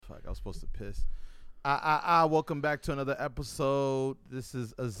was supposed to piss. Welcome back to another episode. This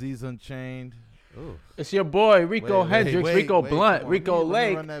is Aziz Unchained. Ooh. It's your boy Rico Hendricks, Rico Blunt, Rico Let me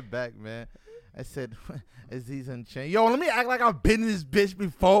Lake. run that back, man. I said Aziz Unchained. Yo, let me act like I've been in this bitch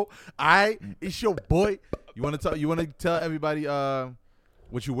before. It's your boy. You want to tell everybody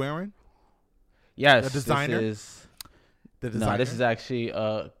what you wearing? Yes, the designer. This is actually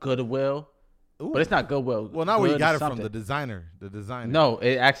Goodwill. Ooh. But it's not Goodwill. Well, not where you got it from. The designer. No,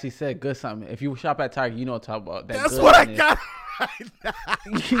 it actually said good something. If you shop at Target, you know what I'm talking about. That's what I got right now.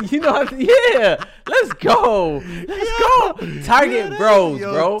 You know, yeah. Let's go. Let's go. Target bros,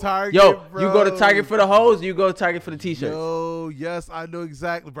 bro. Bros. You go to Target for the hose, you go to Target for the t-shirts. Yo, yes, I know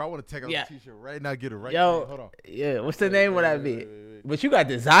exactly, bro. I want to take out the t-shirt right now, get it right now. Hold on. Yeah, what's the name of that bit? But you got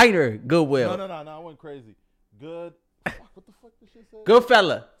designer Goodwill. No, I went crazy. What the fuck this shit say?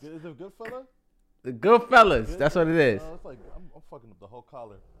 Goodfella. Is it Goodfella? The Goodfellas. That's what it is. It's like I'm fucking up the whole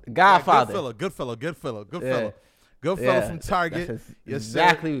collar. Godfather. Goodfella. Goodfella from Target.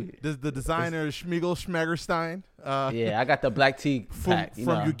 Exactly. The designer is Schmiegel Schmegerstein. Yeah, I got the black tea pack.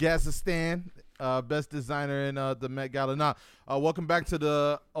 From Ugazzistan. Best designer in the Met Gala. Welcome back to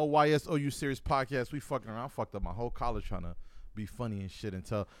the OYS OU Series podcast. We fucking around. I fucked up my whole collar trying to be funny and shit and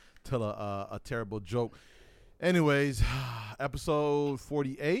tell a terrible joke. Anyways, episode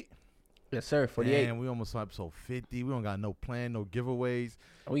 48. Yes, sir. 48. And we almost on episode 50. We don't got no plan, no giveaways.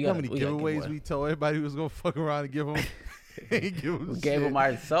 You know how many giveaways we told everybody who was going to fuck around and give them? We gave them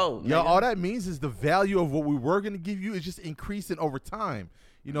our soul. Yo, all that means is the value of what we were going to give you is just increasing over time.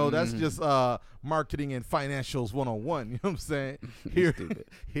 You know, that's just marketing and financials 101. You know what I'm saying?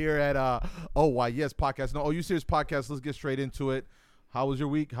 Here at OYS podcast. No, OU Series podcast. Let's get straight into it. How was your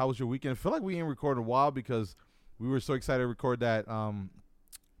week? How was your weekend? I feel like we ain't recorded in a while because we were so excited to record that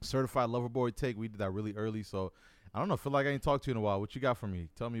Certified Lover Boy take. We did that really early, so I don't know. I feel like I ain't talked to you in a while. What you got for me?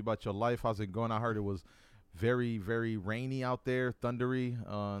 Tell me about your life. How's it going? I heard it was very, very rainy out there, thundery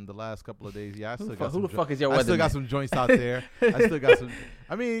on the last couple of days. Yeah, I still got who the fuck is your weatherman? I still got some joints out there. I still got some.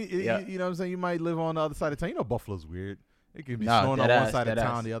 I mean, you know what I'm saying? You might live on the other side of town. You know, Buffalo's weird. It can be snowing on one side of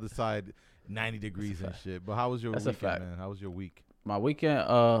town, the other side 90 degrees and shit. But how was your weekend, man? How was your week? My weekend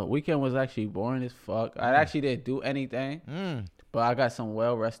was actually boring as fuck. I actually didn't do anything. But I got some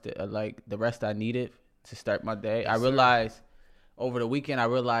well rested, like the rest I needed to start my day. Yes, I realized over the weekend,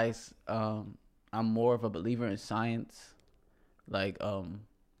 I'm more of a believer in science. Like, you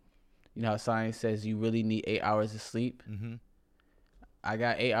know how science says you really need 8 hours of sleep? Mm-hmm. I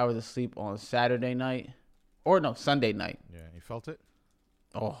got 8 hours of sleep on Sunday night. Yeah, you felt it?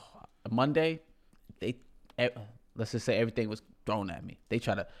 Oh, Monday, let's just say everything was thrown at me. They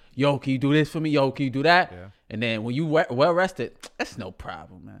try to, yo, can you do this for me? Yo, can you do that? Yeah. And then when you well rested, that's no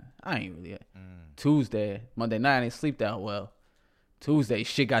problem, man. I ain't really. Tuesday, Monday night, I didn't sleep that well. Tuesday,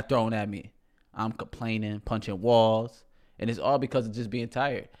 shit got thrown at me. I'm complaining, punching walls, and it's all because of just being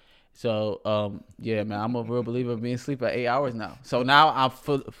tired. So, yeah, man, I'm a real believer of being asleep at 8 hours now. So now I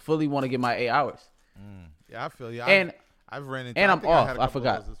fully want to get my 8 hours. Yeah, I feel you. And I've ran into. And I'm off. I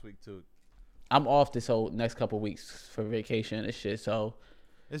forgot this week too. I'm off this whole next couple of weeks for vacation and shit. So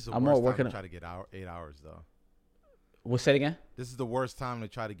this is the worst time to try to get 8 hours though. What's that again? This is the worst time to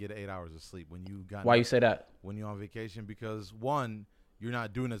try to get 8 hours of sleep when you got. Why you say that? When you're on vacation, because one, you're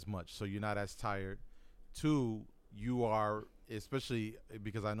not doing as much, so you're not as tired. Two, you are, especially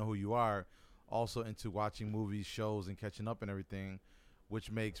because I know who you are, also into watching movies, shows, and catching up and everything,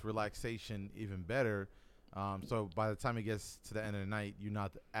 which makes relaxation even better. So by the time it gets to the end of the night, you're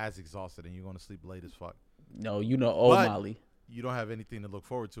not as exhausted and you're going to sleep late as fuck. No, you know, Molly. You don't have anything to look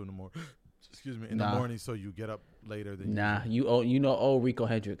forward to in the morning. Excuse me, the morning, so you get up later than you know old Rico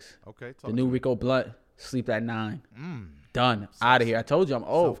Hendricks. Okay, the new Rico Blunt. Sleep at 9. Done. Out of here. I told you I'm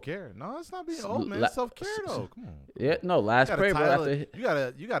old. Self-care. No, it's not being old, man. Self-care though. Come on. Yeah, no. Last prayer, bro.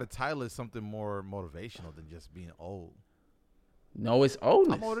 You gotta title it something more motivational than just being old. No, it's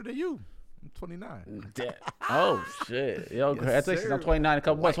oldness. I'm older than you. I'm 29. Oh shit. Yo, congratulations. I'm 29 in a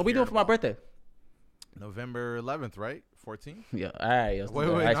couple months. What we doing for my birthday? November 11th, right? 14th? Yeah, all right.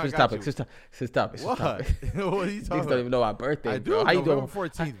 Wait, switch topic. What? What are you talking about? Niggas don't even know my birthday, bro. How you doing? November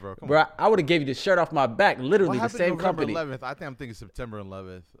 14th, bro. Come bro, on. I would have gave you the shirt off my back. Literally the same company. November 11th. I think I'm thinking September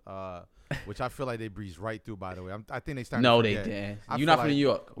 11th. Which I feel like they breezed right through, by the way. I think they started. No, they didn't. You're not from New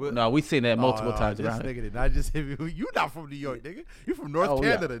York. No, we've seen that multiple times around. Nigga did not just hit me. You not from New York, nigga. You from North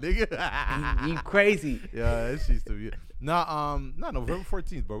Canada, nigga. You crazy. Yeah, it's used to be. November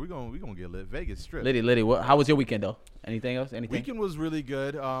 14th, bro. We gonna get lit. Vegas Strip. Liddy. How was your weekend though? Anything else? Anything? Weekend was really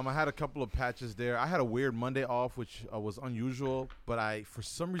good. I had a couple of patches there. I had a weird Monday off, which was unusual, but I for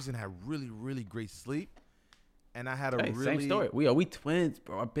some reason had really, really great sleep. and I had a really same story. We twins,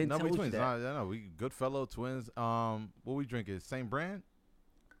 bro. I've been no, we told you twins. that. No, we good fellow twins. What we drinking? Same brand?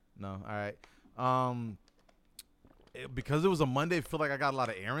 No, all right. Because it was a Monday, I feel like I got a lot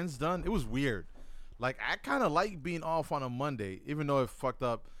of errands done. It was weird. Like I kind of like being off on a Monday, even though it fucked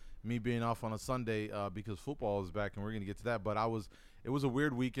up me being off on a Sunday because football is back, and we're gonna get to that. But it was a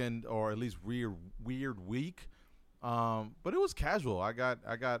weird weekend, or at least weird week. But it was casual. I got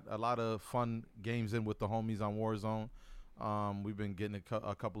a lot of fun games in with the homies on Warzone. We've been getting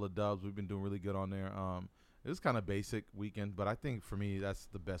a couple of dubs. We've been doing really good on there. It was kind of basic weekend, but I think for me that's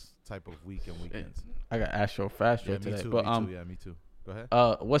the best type of weekends. I got Astro Fastro today. Me too. But Me too. Go ahead.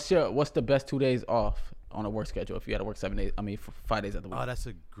 What's the best 2 days off on a work schedule if you had to work 7 days? I mean, 5 days of the week. Oh, that's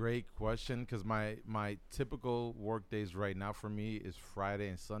a great question because my typical work days right now for me is Friday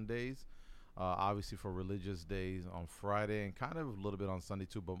and Sundays. Obviously for religious days on Friday and kind of a little bit on Sunday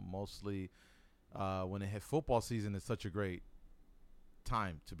too, but mostly when it hit football season, it's such a great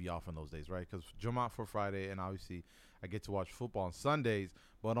time to be off on those days, right? Because Jummah for Friday, and obviously I get to watch football on Sundays.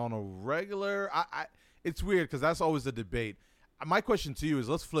 But on a regular, it's weird because that's always the debate. My question to you is,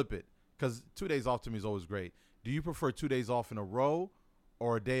 let's flip it, because 2 days off to me is always great. Do you prefer 2 days off in a row,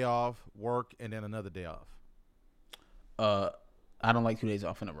 or a day off, work, and then another day off? I don't like 2 days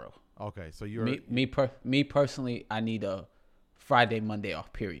off in a row. Okay, so you're me personally. I need a Friday, Monday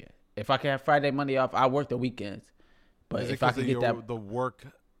off. Period. If I can have Friday, Monday off, I work the weekends. But if I can get the work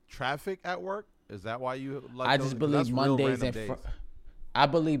traffic at work, is that why you like? I just believe Mondays and I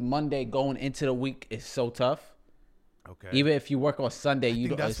believe Monday going into the week is so tough. Okay. Even if you work on Sunday,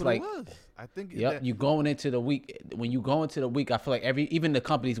 it's like I think. Yep. You going into the week. When you go into the week, I feel like even the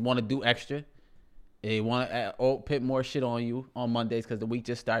companies want to do extra. They want to put more shit on you on Mondays because the week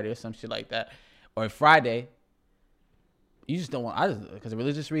just started or some shit like that. Or Friday, you just don't want. Because of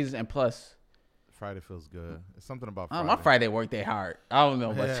religious reasons, and plus, Friday feels good. It's something about Friday. My Friday work day hard. I don't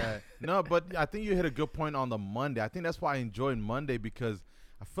know about No, but I think you hit a good point on the Monday. I think that's why I enjoyed Monday, because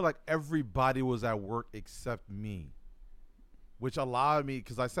I feel like everybody was at work except me, which allowed me,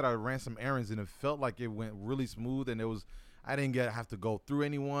 because I said I ran some errands and it felt like it went really smooth, and I didn't have to go through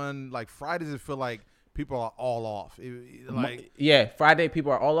anyone. Like Fridays, it feel like people are all off. Friday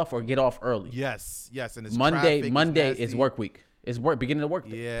people are all off or get off early. Yes, and it's Monday is work week. It's beginning of work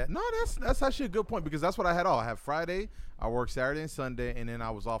day. Yeah, no, that's actually a good point, because that's what I had all. I had Friday, I worked Saturday and Sunday, and then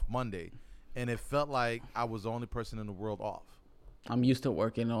I was off Monday, and it felt like I was the only person in the world off. I'm used to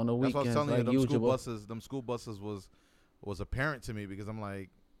working on the weekends. That's what I was telling you. Them school buses was apparent to me, because I'm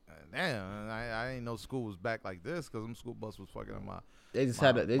like, damn, I didn't know school was back like this, because them school bus was fucking up my. They just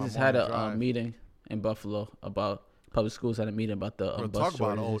had a meeting in Buffalo about public schools had a meeting about the bus talk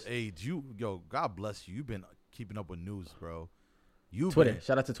about shortages. Old age. God bless you. You've been keeping up with news, bro. Twitter.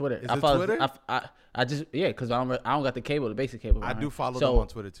 Shout out to Twitter. I follow Twitter. I just because I don't got the cable, the basic cable. I do follow them on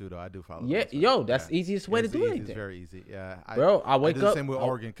Twitter too, though. I do follow. Yeah, them that's the easiest way to do anything. It's very easy. Yeah, I wake up. up. The same with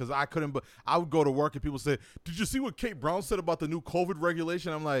Oregon, because I couldn't. But I would go to work and people say, "Did you see what Kate Brown said about the new COVID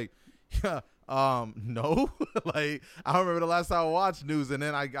regulation?" I'm like, yeah, no. Like I remember the last time I watched news, and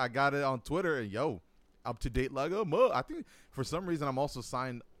then I got it on Twitter, and up to date like I think for some reason I'm also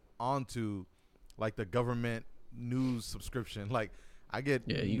signed on to like the government news subscription. Like I get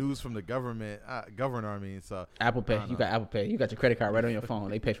news from the government, governor. I mean, so Apple Pay. You got Apple Pay. You got your credit card right on your phone.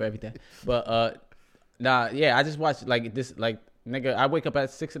 They pay for everything. But I just watch like this. Like nigga, I wake up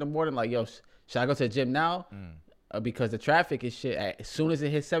at 6 a.m. like, yo, should I go to the gym now? Because the traffic is shit. As soon as it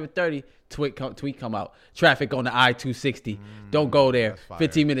hits 7:30, tweet come out. Traffic on the I-260. Don't go there.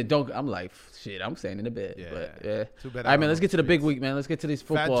 15 minutes. Don't. I'm like, shit. I'm staying in the bed. Yeah. But, yeah. Too bad. All right, man. Let's get to the big week, man. Let's get to these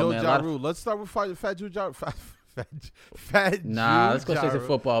football, man. Let's start with Fat Joe Ja Rule. Let's go straight to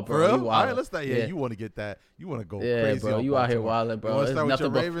football, bro. All right, let's start. Yeah, you want to get that. You want to go crazy. Bro. You out here wilding, bro. You want to start with your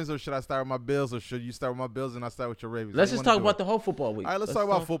Ravens, or should I start with my Bills, or should you start with my Bills and I start with your Ravens? Let's just talk about the whole football week. All right, let's talk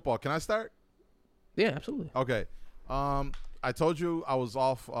about football. Can I start? Yeah, absolutely. Okay. I told you I was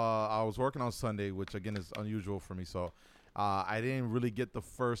off. I was working on Sunday, which again is unusual for me. So I didn't really get the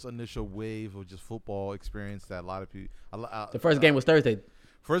first initial wave of just football experience that a lot of people. The first game was Thursday.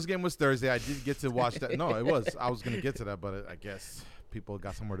 First game was Thursday. I did get to watch that. No, it was. I was going to get to that, but I guess people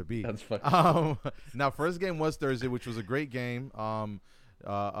got somewhere to be. That's fucking now, first game was Thursday, which was a great game.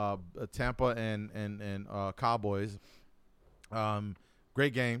 Tampa and Cowboys.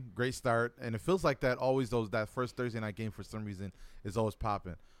 Great game, great start, and it feels like that always. That first Thursday night game for some reason is always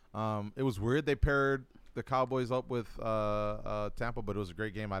popping. It was weird they paired the Cowboys up with Tampa, but it was a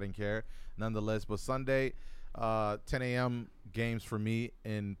great game. I didn't care nonetheless. But Sunday, 10 a.m. games for me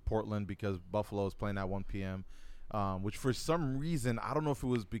in Portland because Buffalo is playing at 1 p.m., which for some reason, I don't know if it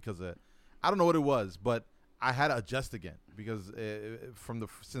was because I don't know what it was, but I had to adjust again because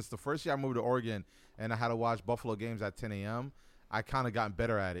since the first year I moved to Oregon and I had to watch Buffalo games at 10 a.m., I kind of gotten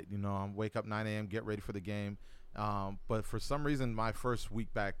better at it. You know, I wake up 9 a.m., get ready for the game. But for some reason, my first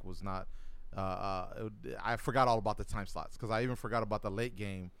week back was not I forgot all about the time slots because I even forgot about the late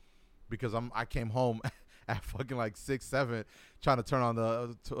game because I came home at fucking like 6, 7 trying to turn on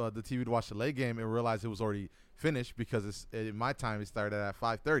the TV to watch the late game and realized it was already finished because in my time it started at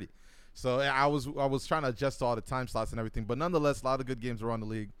 5:30. So I was trying to adjust to all the time slots and everything, but nonetheless, a lot of good games around the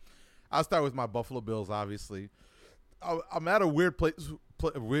league. I'll start with my Buffalo Bills, obviously. I'm at a weird place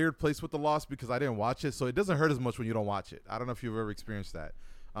with the loss because I didn't watch it, so it doesn't hurt as much when you don't watch it. I don't know if you've ever experienced that.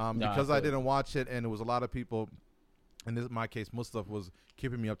 Because I didn't watch it, and it was a lot of people, in my case, Mustafa was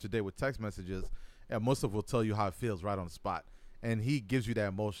keeping me up to date with text messages, and Mustafa will tell you how it feels right on the spot. And he gives you that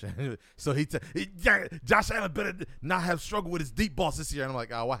emotion. So Josh Allen better not have struggled with his deep balls this year. And I'm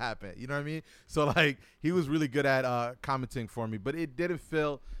like, oh, what happened? You know what I mean? So, like, he was really good at commenting for me. But it didn't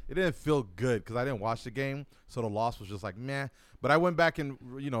feel good because I didn't watch the game. So the loss was just like, meh. But I went back and,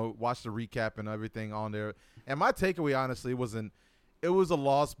 watched the recap and everything on there. And my takeaway, honestly, it was a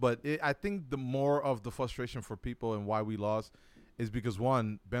loss. But I think the more of the frustration for people and why we lost is because,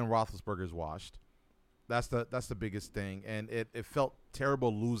 one, Ben Roethlisberger is washed. That's the biggest thing, and it felt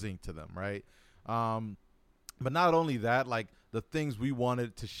terrible losing to them, right? But not only that, like the things we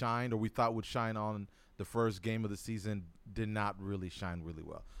wanted to shine or we thought would shine on the first game of the season did not really shine really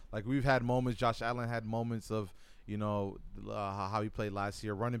well. Like we've had moments, Josh Allen had moments of, how he played last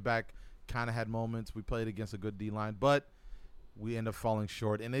year. Running back kind of had moments. We played against a good D-line, but we end up falling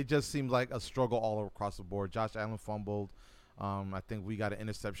short, and it just seemed like a struggle all across the board. Josh Allen fumbled. I think we got an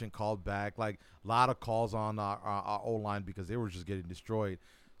interception called back. Like a lot of calls on our O-line because they were just getting destroyed.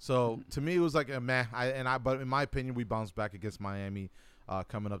 So to me, it was like a meh. But in my opinion, we bounced back against Miami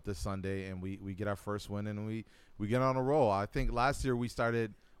coming up this Sunday, and we get our first win, and we get on a roll. I think last year we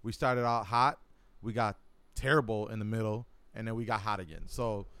started out hot, we got terrible in the middle, and then we got hot again.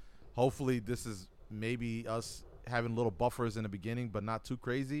 So hopefully this is maybe us having little buffers in the beginning, but not too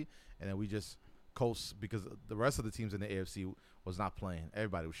crazy, and then we just coast because the rest of the teams in the AFC was not playing.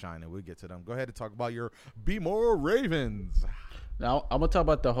 Everybody was shining. We'll get to them. Go ahead and talk about your Be More Ravens. Now I'm gonna talk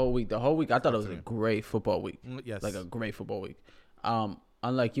about the whole week. The whole week I thought it was a great football week. Yes, like a great football week.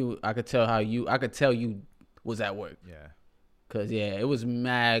 Unlike you, I could tell you was at work. Yeah, cause it was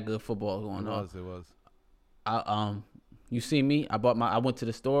mad good football going on. It was. You see me? I went to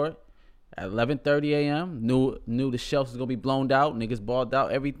the store at 11:30 a.m. Knew the shelves was gonna be blown out. Niggas balled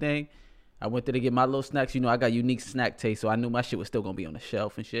out everything. I went there to get my little snacks. I got unique snack taste, so I knew my shit was still going to be on the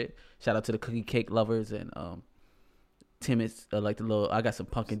shelf and shit. Shout out to the cookie cake lovers and Timmons. I got some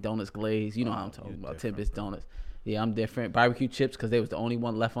pumpkin donuts glazed. You know how I'm talking about, Timbits donuts. Yeah, I'm different. Barbecue chips because they was the only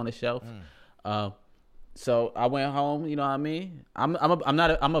one left on the shelf. So I went home, you know what I mean? I'm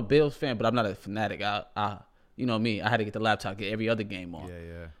a Bills fan, but I'm not a fanatic. You know me, I had to get the laptop, get every other game on.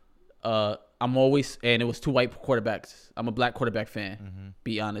 Yeah. I'm always, and it was 2 white quarterbacks. I'm a black quarterback fan,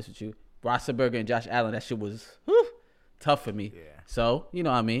 be honest with you. Roethlisberger and Josh Allen, that shit was tough for me. Yeah. So, you know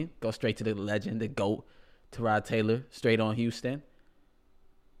what I mean? Go straight to the legend, the GOAT, Tyrod Taylor, straight on Houston.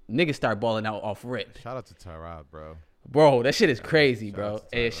 Niggas start balling out off rip. Shout out to Tyrod, bro. Bro, that shit is crazy, bro.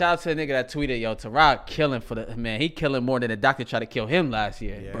 And shout out to the nigga that tweeted, yo, Tyrod killing he killing more than the doctor tried to kill him last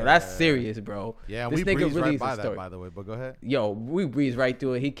year. Yeah. Bro, that's serious, bro. Yeah, this we nigga breezed really right by that, by the way, but go ahead. Yo, we breezed right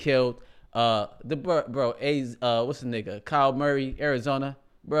through it. He killed what's the nigga? Kyle Murray, Arizona.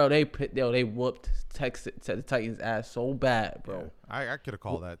 Bro, they whooped the Titans' ass so bad, bro. Yeah, I could have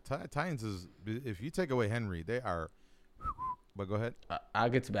called that. Titans is, if you take away Henry, they are. But go ahead. I'll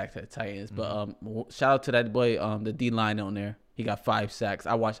get back to the Titans, but shout out to that boy, the D line on there. He got 5 sacks.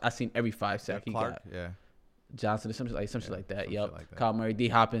 I seen every 5 sack he Clark, got. Yeah. Johnson, something like that. Yep. Like that. Kyle Murray, D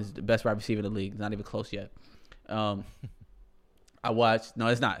Hopkins, the best wide receiver in the league. Not even close yet. I watched. No,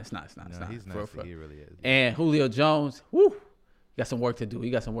 it's not. It's not. He's nasty. He really is. And Julio Jones. Woo. Got some work to do.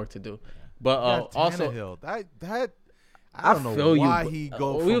 Yeah. But also, that I don't know why he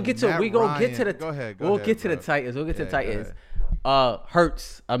go. We'll get to the. Go ahead. We'll get to the Titans. We'll get to the Titans.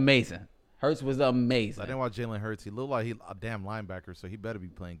 Hurts, amazing. Hurts was amazing. I didn't watch Jalen Hurts. He looked like he a damn linebacker, so he better be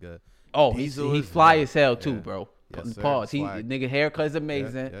playing good. Oh, he fly as hell too, bro. Yes, Pause. Nigga haircut is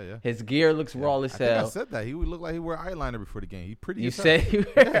amazing. Yeah. His gear looks raw as hell. I think I said that. He would look like he wear eyeliner before the game. He pretty. You said he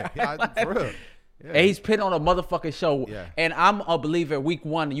for real. Yeah. And he's putting on a motherfucking show. Yeah. And I'm a believer. Week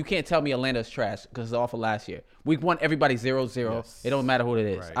 1, you can't tell me Atlanta's trash because it's off of last year. Week 1, everybody's 0-0. Yes. It don't matter who it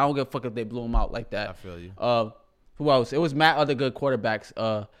is. Right. I don't give a fuck if they blew him out like that. I feel you. Who else? It was Matt, other good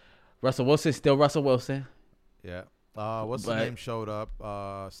quarterbacks. Russell Wilson, still Russell Wilson. Yeah. What's the name showed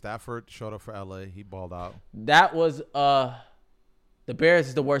up? Stafford showed up for LA. He balled out. That was the Bears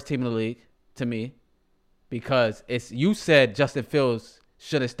is the worst team in the league to me because you said Justin Fields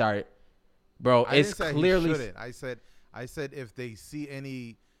should have started. Bro, it's clearly I said if they see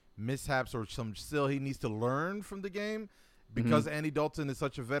any mishaps or he needs to learn from the game because Andy Dalton is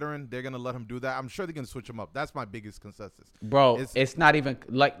such a veteran, they're going to let him do that. I'm sure they're going to switch him up. That's my biggest consensus. Bro, it's not even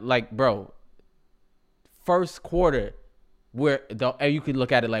bro, first quarter where you can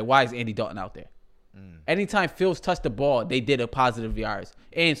look at it like, why is Andy Dalton out there? Anytime Fields touched the ball, they did a positive yards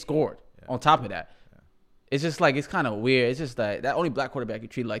and scored on top of that. Yeah. It's just like, it's kind of weird. It's just that only black quarterback you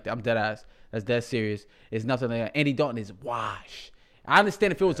treat like that. I'm dead ass. That's dead serious. It's nothing like that. Andy Dalton is wash. I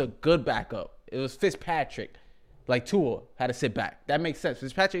understand if it was a good backup. It was Fitzpatrick. Like Tua had to sit back. That makes sense.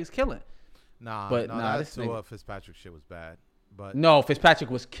 Fitzpatrick is killing. Fitzpatrick shit was bad. But no, Fitzpatrick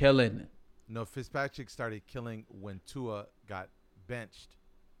was killing. No, Fitzpatrick started killing when Tua got benched.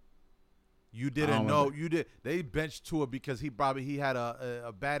 You didn't know. You did. They benched Tua because he had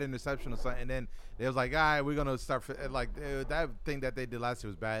a bad interception or something, and then they was like, all right, we're gonna start that thing that they did last year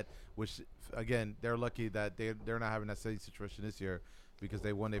was bad. Which again, they're lucky that they're not having that same situation this year because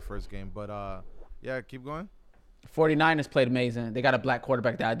they won their first game. But yeah, keep going. 49ers played amazing. They got a black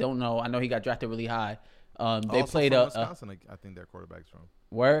quarterback that I don't know. I know he got drafted really high. They also played from Wisconsin. I think their quarterback's from.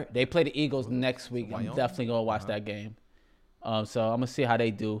 Where they play the Eagles next week. I'm definitely gonna watch that game. So I'm gonna see how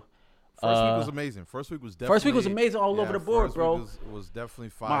they do. First week was amazing. First week was amazing all over the board, bro. Was definitely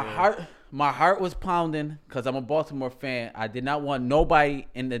fire. My heart was pounding because I'm a Baltimore fan. I did not want nobody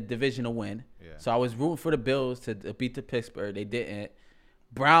in the division to win. Yeah. So I was rooting for the Bills to beat the Pittsburgh. They didn't.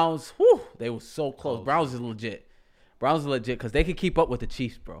 Browns, they were so close. Browns is legit because they can keep up with the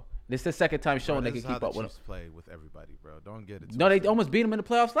Chiefs, bro. This is the second time showing they can keep up with them. Chiefs play with everybody, bro. Don't get it. No, they almost beat them in the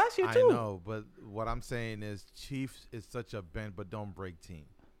playoffs last year too. I know, but what I'm saying is Chiefs is such a bend but don't break team.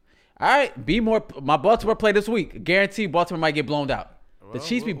 All right, my Baltimore play this week. Guarantee Baltimore might get blown out. The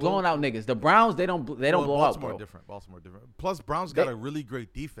Chiefs be blowing out niggas. The Browns, they don't blow out, bro. Baltimore different. Plus, Browns got a really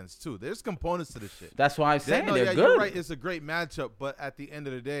great defense too. There's components to this shit. That's why I'm saying they're good. You're right. It's a great matchup, but at the end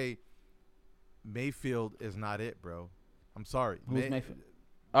of the day, Mayfield is not it, bro. I'm sorry. Who's Mayfield?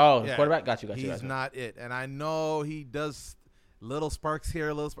 Oh, yeah, quarterback. Got you. He's not it, and I know he does little sparks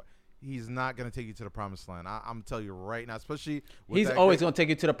here, He's not going to take you to the promised land. I'm telling you right now, especially he's always going to take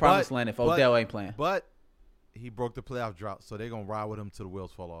you to the promised land if Odell ain't playing. But he broke the playoff drought, so they're going to ride with him till the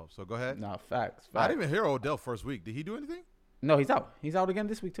wheels fall off. So go ahead. No, facts. I didn't even hear Odell first week. Did he do anything? No, he's out. He's out again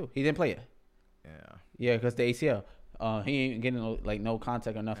this week too. He didn't play yet. Yeah, because the ACL. He ain't getting no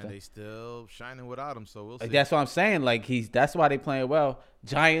contact or nothing. And they still shining without him, so we'll see. That's what I'm saying. Like that's why they playing well.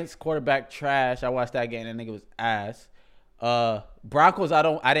 Giants quarterback trash. I watched that game. That nigga was ass. Broncos,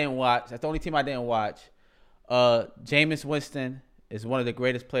 I didn't watch. That's the only team I didn't watch. Jameis Winston is one of the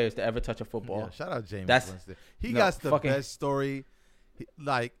greatest players to ever touch a football. Yeah, shout out Jameis Winston. He got the best story,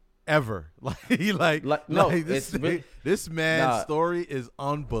 ever. This man's story is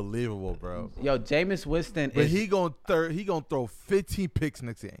unbelievable, bro. Yo, Jameis Winston he gonna throw 15 picks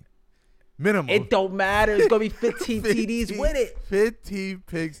next game. Minimum. It don't matter. It's gonna be 15 TDs with it. 15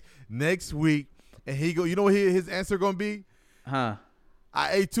 picks next week. And you know what his answer gonna be? Huh?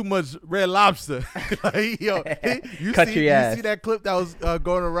 I ate too much Red Lobster. You see that clip that was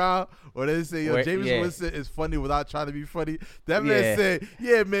going around where they say, Jameis Winston is funny without trying to be funny. That man said,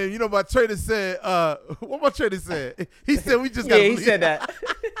 yeah, man, you know my trainer said, what my trainer said? He said we just got to he said that.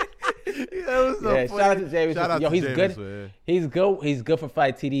 Shout out to Jameis. He's good. Man. He's good. He's good for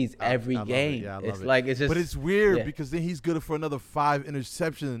 5 TDs every game. I love it. It's just. But it's weird because then he's good for another 5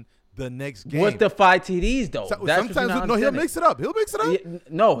 interceptions the next game. What's the 5 TDs though? Sometimes he'll mix it up. He'll mix it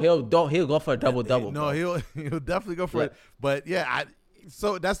up. No, he'll go for a double. No, he'll definitely go for it. But yeah,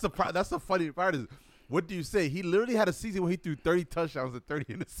 so that's the funny part is, what do you say? He literally had a season where he threw 30 touchdowns and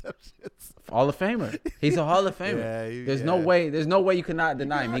 30 interceptions. Hall of Famer. He's a Hall of Famer. There's no way you cannot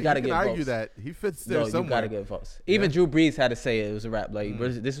deny him. You got to get votes. Argue that he fits there somewhere. You got to get votes. Even Drew Brees had to say it was a wrap. Like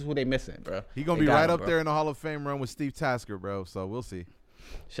this is who they missing, bro. He gonna be right up there in the Hall of Fame run with Steve Tasker, bro. So we'll see.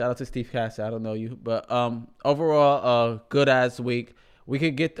 Shout out to Steve Tasker. I don't know you, but overall, good ass week. We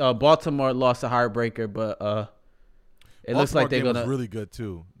could get Baltimore lost a heartbreaker, but it looks like they're gonna really good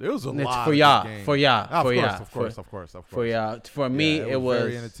too. There was a lot for y'all. Of course. For y'all. For me, it was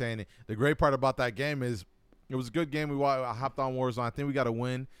very entertaining. The great part about that game is it was a good game. I hopped on Warzone. I think we got to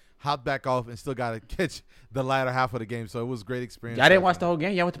win. Hopped back off and still got to catch the latter half of the game. So it was a great experience. I didn't watch the whole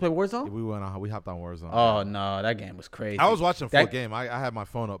game. Y'all went to play Warzone? Yeah, we hopped on Warzone. Oh no, that game was crazy. I was watching full game. I had my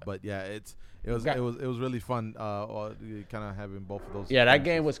phone up, but yeah, it was really fun. Kind of having both of those. Yeah, that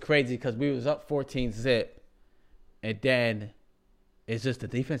game was crazy because we was up 14-0, and then it's just the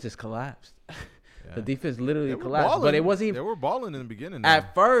defense just collapsed. Yeah. The defense literally collapsed, but it wasn't even. They were balling in the beginning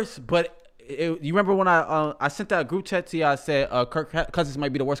at first, but. You remember when I sent that group chat to you? I said Kirk Cousins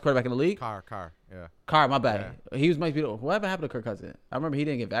might be the worst quarterback in the league. Carr, yeah. Carr, my bad. Yeah. He might be. Whatever happened to Kirk Cousins? I remember he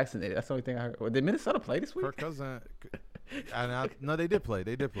didn't get vaccinated. That's the only thing I heard. Did Minnesota play this week? Kirk Cousins. No, they did play.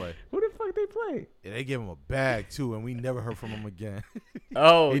 Who the fuck they play? Yeah, they gave him a bag too, and we never heard from him again.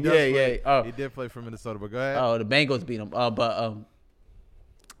 Oh yeah. Oh, he did play for Minnesota, but go ahead. Oh, the Bengals beat him.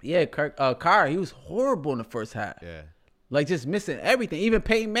 Yeah, Carr, he was horrible in the first half. Yeah. Like just missing everything. Even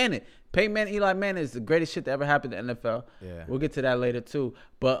Peyton Manning. Eli Manning is the greatest shit that ever happened to the NFL. Yeah. We'll get to that later too.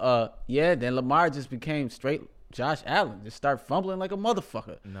 But then Lamar just became straight Josh Allen. Just start fumbling like a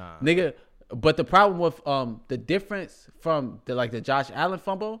motherfucker. Nah. Nigga. But the problem with the difference from the Josh Allen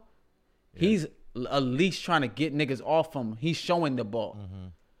fumble, he's at least trying to get niggas off him. He's showing the ball. Mm-hmm.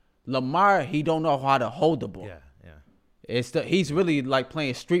 Lamar, he don't know how to hold the ball. Yeah. He's really like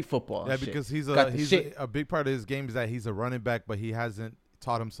playing street football. Yeah, because he's a big part of his game is that he's a running back, but he hasn't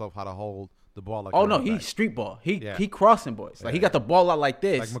taught himself how to hold the ball like. Oh no, he's street ball. He crossing boys. Like he got the ball out like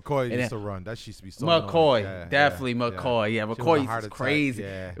this. Like McCoy used to run. That used to be so. McCoy, definitely McCoy. Yeah, McCoy was crazy.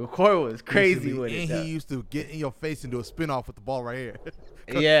 Yeah. McCoy was crazy with it. And he used to get in your face and do a spin off with the ball right here.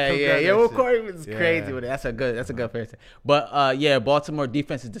 Yeah. McCoy was crazy with it. That's a good fair. But Baltimore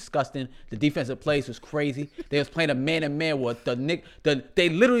defense is disgusting. The defensive plays was crazy. They was playing a man-to-man with they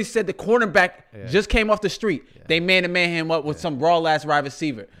literally said the cornerback just came off the street. Yeah. They man-to-man him up with some raw-ass wide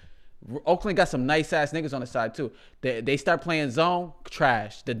receiver. Oakland got some nice-ass niggas on the side, too. They start playing zone,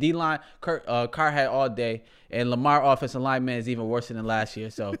 trash. The D-line, Carr had all day. And Lamar offensive lineman is even worse than last year.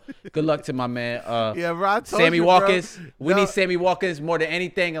 So good luck to my man. Bro, Sammy Watkins. We need Sammy Watkins more than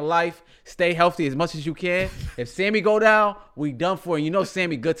anything in life. Stay healthy as much as you can. If Sammy go down, we done for. And you know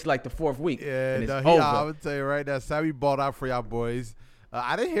Sammy good to like the fourth week. Yeah, I'm going to tell you right now, Sammy balled out for y'all boys.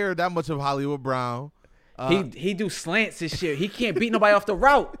 I didn't hear that much of Hollywood Brown. He do slants this year. He can't beat nobody off the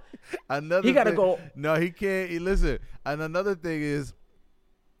route. He got to go. No, he can't. Listen, and another thing is,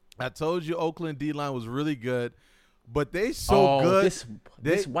 I told you Oakland D-line was really good, but they good.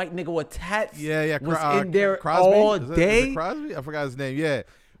 This white nigga with tats was in there Crosby? all Is day. it Crosby? I forgot his name. Yeah.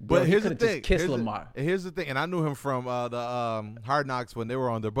 Bro, but here's the thing. Just Lamar. Here's the thing, and I knew him from the Hard Knocks when they were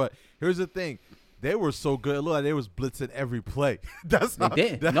on there. But here's the thing. They were so good. It looked like they was blitzing every play. That's what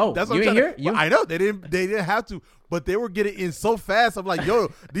you didn't hear? I know they didn't have to, but they were getting in so fast. I'm like, yo,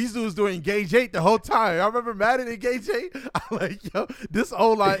 these dudes doing Engage 8 the whole time. I remember Madden Engage 8. I'm like, yo, this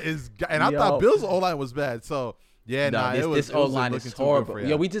O-line is, and I thought Bills O-line was bad. So this O-line is horrible.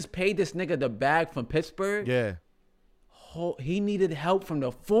 Yo, we just paid this nigga the bag from Pittsburgh. Yeah. He needed help from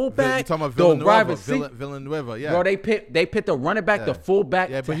the fullback. You talking about Villanueva, yeah. Bro, they picked the running back, the fullback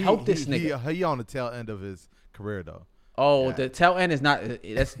to help this nigga. He on the tail end of his career, though. Oh, the tail end is not.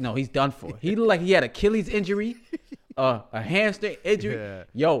 He's done for. He looked like he had Achilles injury, a hamstring injury. Yeah.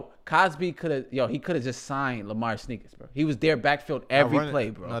 Yo, Cosby could have just signed Lamar sneakers, bro. He was there backfield every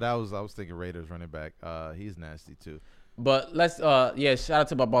play, bro. No, I was thinking Raiders running back. He's nasty too. But let's shout out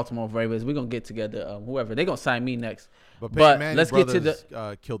to my Baltimore Ravens. We're gonna get together. Whoever they gonna sign me next. But let's get to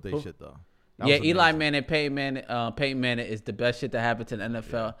the killed they shit though. Eli Manning, Peyton Manning is the best shit that happened to the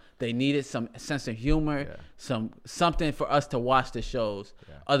NFL. Yeah. They needed some sense of humor, something for us to watch the shows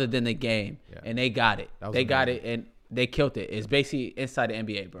other than the game, and they got it. They got it, and they killed it. It's basically inside the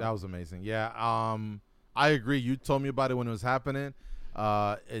NBA, bro. That was amazing. Yeah, I agree. You told me about it when it was happening,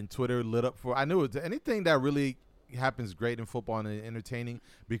 and Twitter lit up for. I knew it. Anything that really happens great in football and entertaining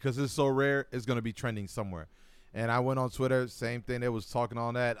because it's so rare, it's going to be trending somewhere. And I went on Twitter, same thing. They was talking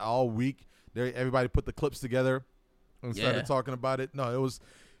on that all week. Everybody put the clips together and started talking about it. No, it was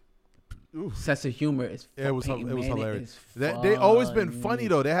sense of humor. It was hilarious. They always been funny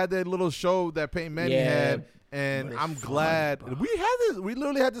though. They had that little show that Peyton Manning had, and I'm glad we had this. We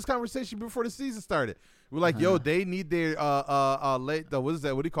literally had this conversation before the season started. We're like, yo, they need their what is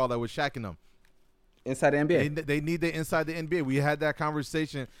that? What do you call that with Shaq and them? Inside the NBA. They need the inside the NBA. We had that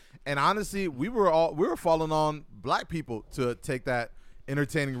conversation, and honestly, we were falling on black people to take that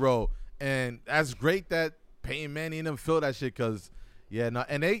entertaining role, and that's great that Peyton Manning and them feel that shit because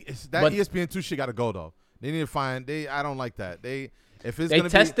ESPN2 shit got to go though. They need to find I don't like that. If it's gonna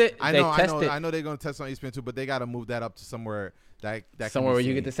test be, it. I know they're gonna test on ESPN2, but they got to move that up to somewhere that somewhere where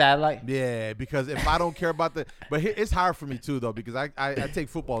you get the satellite. Yeah, because if I don't care about it's hard for me too though because I take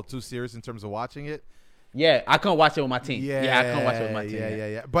football too serious in terms of watching it. Yeah, I couldn't watch it with my team. I couldn't watch it with my team.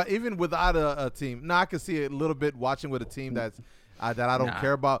 Yeah. But even without a team, I can see it a little bit watching with a team that I don't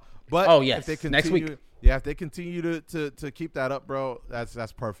care about. But if they continue, next week. Yeah, if they continue to keep that up, bro,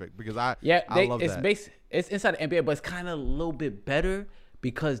 that's perfect because I love that. It's inside the NBA, but it's kind of a little bit better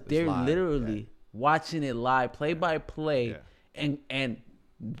because they're literally watching it live, play by play, and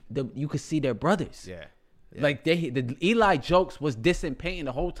you could see their brothers. Yeah. Like the Eli jokes was dissing Peyton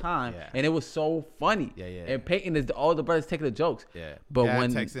the whole time, and it was so funny. And Peyton is all the brothers taking the jokes. But Dad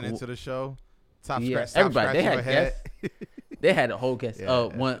when texting into the show, everybody they had guests. They had a whole guest.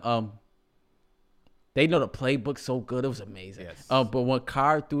 When they know the playbook so good, it was amazing. But when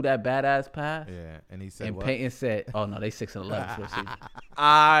Carr threw that badass pass, and he said, and Peyton said, "Oh no, they 6-11."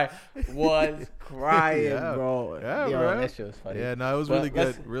 I was crying, bro. Bro. That shit was funny. Yeah, no, it was really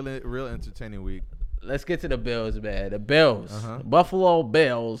good, real entertaining week. Let's get to the Bills, man. The Bills, Buffalo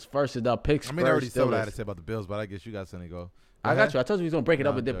Bills versus the Pittsburgh. I already said what I had to say about the Bills, but I guess you got something to go. I got you. I told you we was gonna break it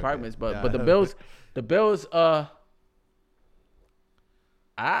up in departments, but the Bills,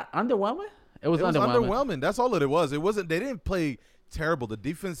 underwhelming. It was underwhelming. That's all that it was. It wasn't. They didn't play terrible. The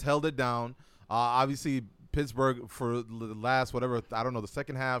defense held it down. Obviously, Pittsburgh for the last the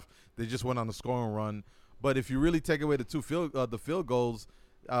second half, they just went on the scoring run. But if you really take away the field goals,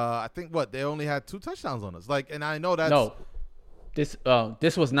 I think they only had 2 touchdowns on us. And I know that's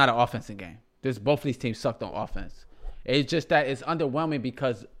this was not an offensive game. Both of these teams sucked on offense. It's just that it's underwhelming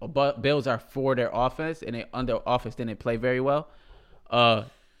because Bills are for their offense and their offense didn't play very well.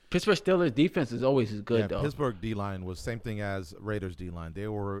 Pittsburgh Steelers defense is always as good though. Pittsburgh D-line was same thing as Raiders D-line. They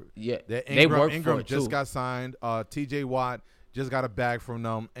were Ingram just got signed. TJ Watt just got a bag from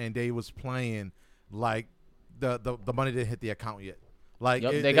them, and they was playing like the money didn't hit the account yet.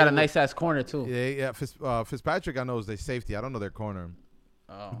 They got a nice ass corner too. Fitzpatrick I know is their safety. I don't know their corner.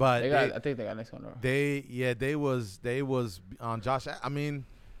 But I think they got a nice corner. They was on Josh. I mean,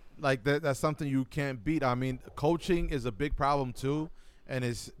 that's something you can't beat. I mean, coaching is a big problem too. And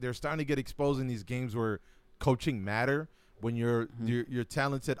they're starting to get exposed in these games where coaching matter when your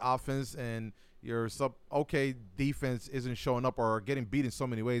talented offense and your defense isn't showing up or getting beat in so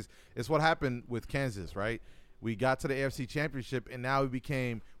many ways. It's what happened with Kansas, right? We got to the AFC Championship, and now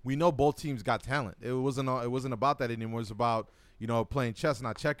we know both teams got talent. It wasn't about that anymore. It's about playing chess,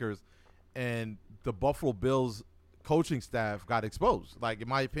 not checkers. And the Buffalo Bills coaching staff got exposed, in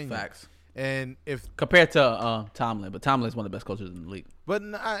my opinion. Facts. And if compared to Tomlin, but Tomlin is one of the best coaches in the league. But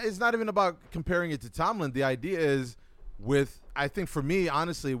it's not even about comparing it to Tomlin. The idea is I think for me,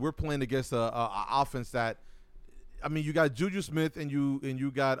 honestly, we're playing against a offense that, I mean, you got Juju Smith and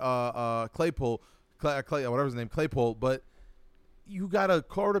you got Claypool, whatever his name, Claypool, but you got a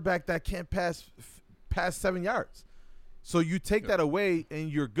quarterback that can't pass 7 yards. So you take that away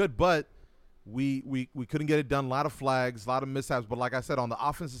and you're good, but we couldn't get it done. A lot of flags, a lot of mishaps. But like I said, on the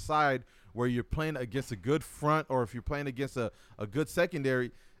offensive side, where you're playing against a good front or if you're playing against a good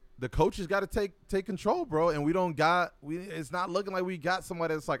secondary, the coaches got to take control, bro. And it's not looking like we got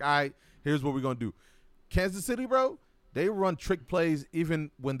somebody that's like, all right, here's what we're going to do. Kansas City, bro, they run trick plays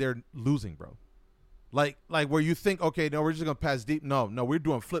even when they're losing, bro. Like where you think, okay, no, we're just going to pass deep. No, we're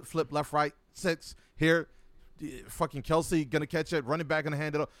doing flip, left, right, 6 here. Fucking Kelsey going to catch it, running back going to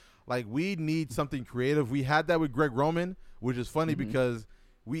hand it up. We need something creative. We had that with Greg Roman, which is funny because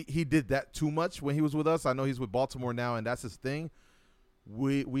he did that too much when he was with us. I know he's with Baltimore now, and that's his thing.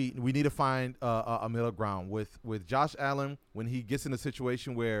 We need to find a middle ground with Josh Allen. When he gets in a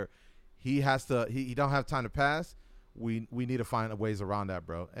situation where he don't have time to pass, we need to find ways around that,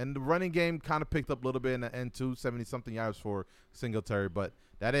 bro. And the running game kind of picked up a little bit in the end too, 70-something yards for Singletary, but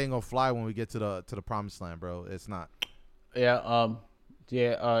that ain't gonna fly when we get to the promised land, bro. It's not. Yeah.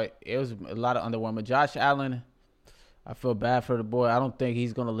 It was a lot of underwhelming. Josh Allen, I feel bad for the boy. I don't think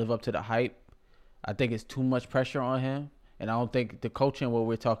he's gonna live up to the hype. I think it's too much pressure on him, and I don't think the coaching what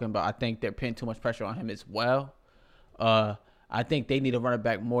we're talking about. I think they're putting too much pressure on him as well. I think they need a running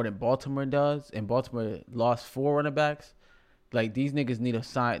back more than Baltimore does, and Baltimore lost 4 running backs. These niggas need to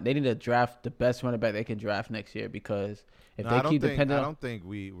sign. They need to draft the best running back they can draft next year because if they keep depending, I don't think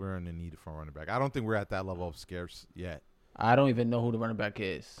we're in the need for a running back. I don't think we're at that level of scarce yet. I don't even know who the running back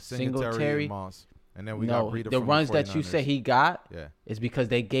is. Singletary, Moss, and then we got Breida the from runs the that you say he got. Yeah. Is because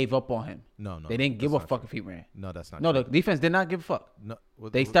they gave up on him. No, they didn't give a fuck if he ran. No, that's not. No, true. the defense did not give a fuck. No,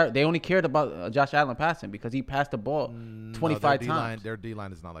 they only cared about Josh Allen passing because he passed the ball 25 times. Their D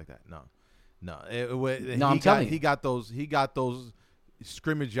line is not like that. No. I'm telling you, he got those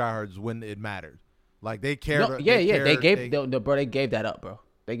scrimmage yards when it mattered. They cared. They gave that up, bro.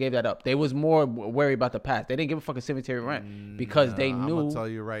 They gave that up. They was more worried about the pass. They didn't give a fucking cemetery run because they knew. I'm gonna tell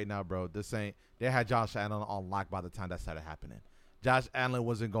you right now, bro. They had Josh Allen on lock by the time that started happening. Josh Allen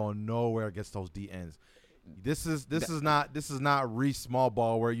wasn't going nowhere against those D ends. This is not Reese small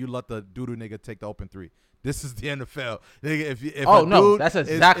ball where you let the doo-doo nigga take the open three. This is the NFL. If that's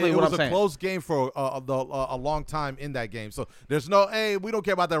exactly what I'm saying. It was a close game for a long time in that game. So there's no, hey, we don't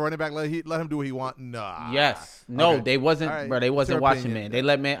care about that running back. Let him do what he want. Nah. Yes. No, okay. They wasn't, right. Bro. They wasn't watching man. They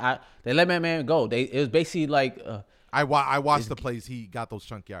let man go. It was basically like. I watched the plays. He got those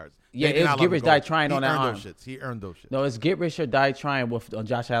chunk yards. Yeah, it was get rich die trying on that arm. He earned those shits. No, it's get rich or die trying with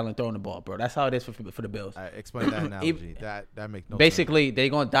Josh Allen throwing the ball, bro. That's how it is for the Bills. Explain that analogy. that makes no sense. Basically, they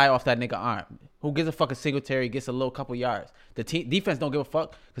gonna die off that nigga arm. Who gives a fuck if Singletary gets a little couple yards? The defense don't give a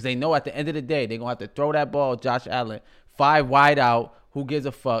fuck because they know at the end of the day they gonna have to throw that ball. Josh Allen 5 wide out. Who gives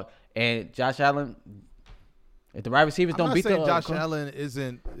a fuck? And Josh Allen. If the right receivers don't beat the Josh Allen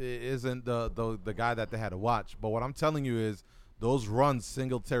isn't the guy that they had to watch, but what I'm telling you is those runs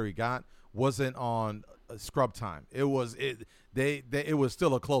Singletary got wasn't on scrub time. It was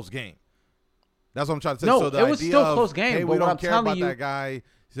still a close game. That's what I'm trying to say. No, so the it was still a close game. Hey, but we what don't I'm care about you, that guy.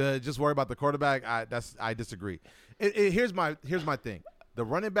 Just worry about the quarterback. I disagree. Here's my thing. The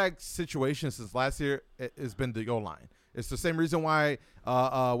running back situation since last year has been the goal line. It's the same reason why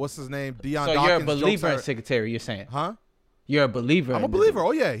what's his name? Deion Dawkins. So you're a believer in Singletary, you're saying? Huh? You're a believer. I'm a believer.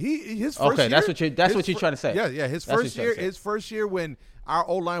 Oh yeah, his first year. Okay, that's what you're trying to say. Yeah. His first year when our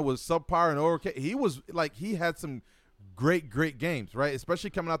O line was subpar and okay, he had some great games, right? Especially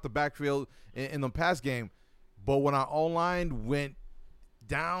coming out the backfield in the pass game. But when our O line went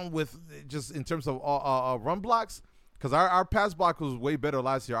down with just in terms of run blocks, because our pass block was way better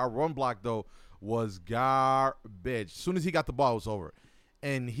last year. Our run block though was garbage. As soon as he got the ball, it was over.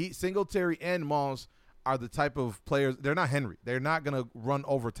 And Singletary and Moss are the type of players. They're not Henry. They're not gonna run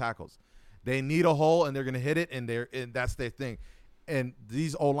over tackles. They need a hole and they're gonna hit it, and that's their thing. And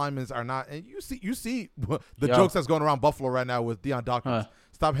these O linemen are not. And you see the jokes that's going around Buffalo right now with Deion Dawkins.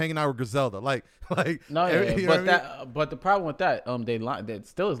 Stop hanging out with Griselda. But the problem with that, that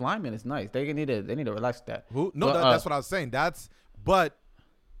still his lineman is nice. They need to relax that. Who? No, that's what I was saying. But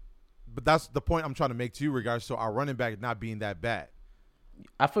that's the point I'm trying to make to you, regards to our running back not being that bad.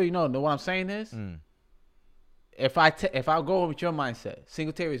 I feel what I'm saying is, if I go with your mindset,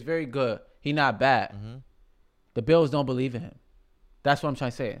 Singletary is very good. He not bad. Mm-hmm. The Bills don't believe in him. That's what I'm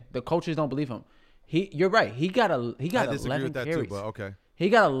trying to say. The coaches don't believe him. You're right. He got 11 carries. Too, but okay. He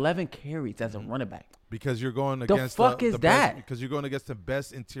got 11 carries as a running back. Because you're going against because you're going against the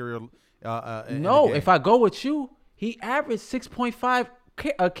best interior. No, if I go with you, he averaged 6.5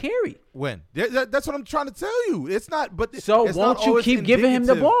 a carry. When? That's what I'm trying to tell you. It's not. But so it's won't you keep giving him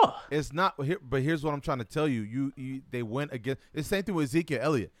the ball? It's not. But here's what I'm trying to tell you. They went against. It's the same thing with Ezekiel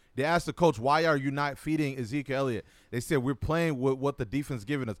Elliott. They asked the coach, why are you not feeding Ezekiel Elliott? They said, we're playing with what the defense is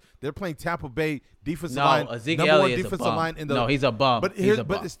giving us. They're playing Tampa Bay defensive line. Ezekiel Elliott is a bum. No, he's a bum. But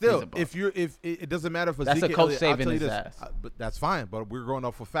still, if it doesn't matter if that's Ezekiel a coach Elliott, saving his ass. But that's fine. But we're going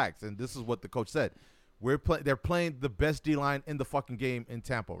off of facts, and this is what the coach said. They're playing the best D line in the fucking game in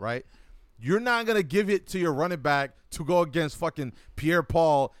Tampa, right? You're not gonna give it to your running back to go against fucking Pierre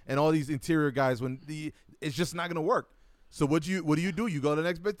Paul and all these interior guys when it's just not gonna work. So what do you do? You go to the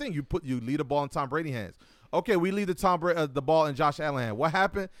next big thing. You lead the ball in Tom Brady's hands. Okay, we leave the ball in Josh Allen's hand. What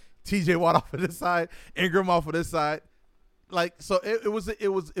happened? TJ Watt off of this side, Ingram off of this side. So it was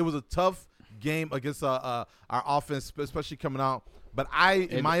a tough game against our offense, especially coming out. But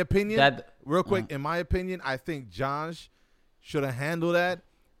in my opinion, I think Josh should have handled that.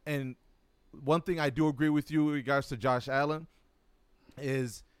 And one thing I do agree with you in regards to Josh Allen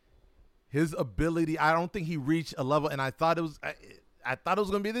is his ability. I don't think he reached a level, and I thought it was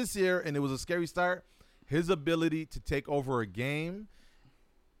going to be this year, and it was a scary start. His ability to take over a game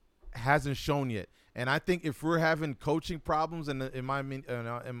hasn't shown yet. And I think if we're having coaching problems, and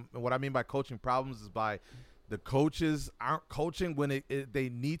what I mean by coaching problems is by the coaches aren't coaching when they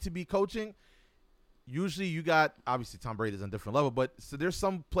need to be coaching. Usually you got, obviously Tom Brady's on a different level, but so there's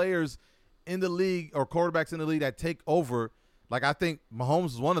some players in the league or quarterbacks in the league that take over. Like I think Mahomes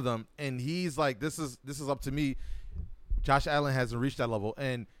is one of them, and he's like, this is up to me. Josh Allen hasn't reached that level.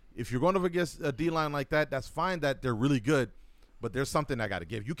 And if you're going up against a D-line like that, that's fine that they're really good, but there's something I got to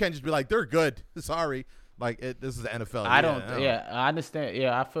give. You can't just be like, they're good. Sorry. Like this is the NFL. I understand.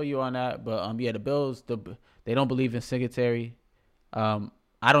 Yeah, I feel you on that. But the Bills, they don't believe in Singletary. I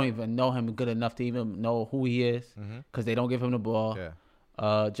don't even know him good enough to even know who he is because they don't give him the ball.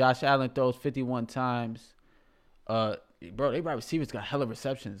 Yeah. Josh Allen throws 51 times. Bro, they wide receivers got hella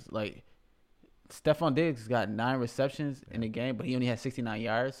receptions. Like Stephon Diggs got 9 receptions in the game, but he only had 69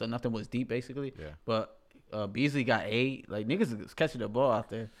 yards, so nothing was deep basically. Yeah. But Beasley got 8. Like niggas is catching the ball out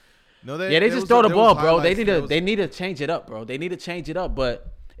there. No, they just throw the ball, bro. They need to change it up, bro. They need to change it up,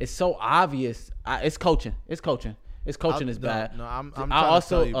 but it's so obvious. It's coaching. It's coaching. It's coaching is bad. No, I'm trying to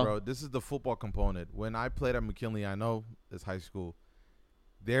tell you, bro. This is the football component. When I played at McKinley, I know it's high school.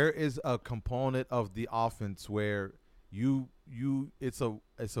 There is a component of the offense where it's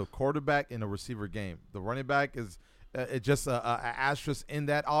a quarterback and a receiver game. The running back is it's just a asterisk in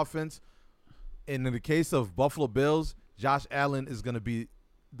that offense. And in the case of Buffalo Bills, Josh Allen is going to be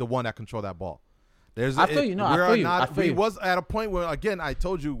the one that control that ball. I feel you. No, I feel you. I feel you. Was at a point where, again, I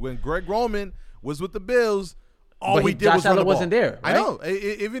told you when Greg Roman was with the Bills, Josh Allen wasn't there. Right? I know.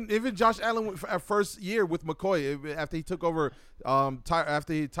 Even Josh Allen at first year with McCoy, after he took over,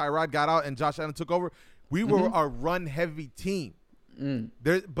 after Tyrod got out and Josh Allen took over, we were a run-heavy team.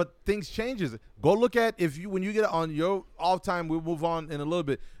 But things changes. Go look at when you get on your off time. We'll move on in a little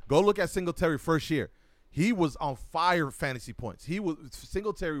bit. Go look at Singletary first year. He was on fire fantasy points.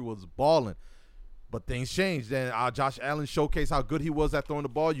 Singletary was balling. But things changed. Then Josh Allen showcased how good he was at throwing the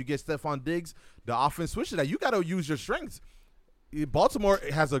ball. You get Stephon Diggs. The offense switches that. You got to use your strengths. Baltimore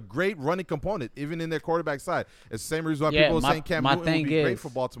has a great running component, even in their quarterback side. It's the same reason why people are saying Cam Newton would be great for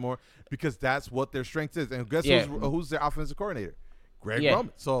Baltimore, because that's what their strength is. And guess who's their offensive coordinator? Greg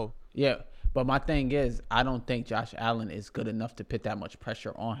Roman. So but my thing is, I don't think Josh Allen is good enough to put that much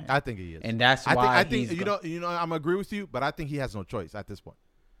pressure on him. I think he is, and that's why I think I'm gonna agree with you, but I think he has no choice at this point.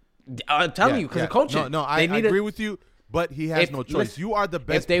 I'm telling you, because of coaching. I agree with you, but he has no choice. Listen, you are the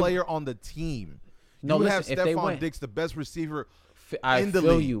best player on the team. You have Stephon Diggs, the best receiver in the league.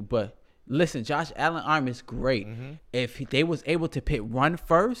 I feel you, but listen, Josh Allen's arm is great. If they was able to pick run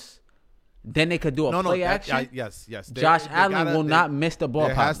first, then they could do a play action. Yes. Josh Allen will not miss the ball.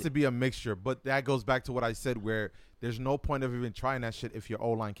 There has to be a mixture, but that goes back to what I said, where there's no point of even trying that shit if your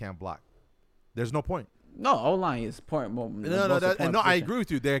O-line can't block. There's no point. No, O-line is important. I agree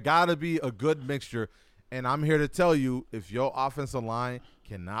with you. There got to be a good mixture, and I'm here to tell you, if your offensive line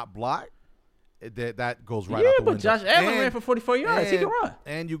cannot block, that goes right out the window. Yeah, but Josh Allen ran for 44 yards. He can run.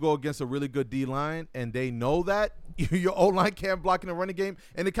 And you go against a really good D-line, and they know that your O-line can't block in the running game.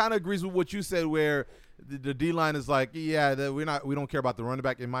 And it kind of agrees with what you said, where the D-line is like, we don't care about the running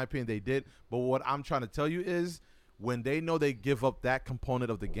back. In my opinion, they did. But what I'm trying to tell you is, when they know they give up that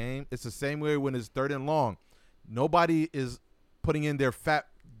component of the game, it's the same way when it's 3rd and long. Nobody is putting in their fat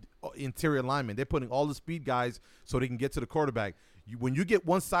interior linemen. They're putting all the speed guys so they can get to the quarterback. When you get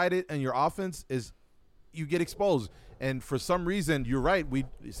one-sided and your offense you get exposed. And for some reason, you're right.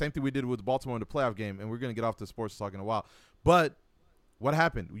 Same thing we did with Baltimore in the playoff game, and we're going to get off the sports talk in a while. But what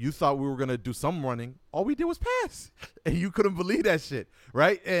happened? You thought we were going to do some running. All we did was pass. And you couldn't believe that shit,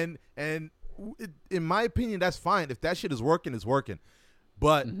 right? And in my opinion, that's fine. If that shit is working, it's working.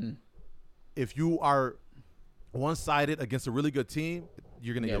 But if you are one-sided against a really good team,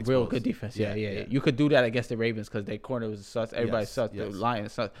 you're going to get exposed. Real good defense. Yeah. You could do that against the Ravens because their corner was such. Everybody sucked. The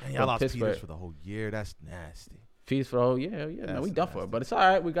Lions sucked. And y'all lost Peters for the whole year. That's nasty. Peters for the whole year. Yeah, we done for it. But it's all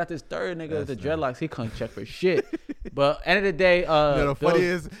right. We got this third nigga with the dreadlocks. He couldn't check for shit. But end of the day, the funny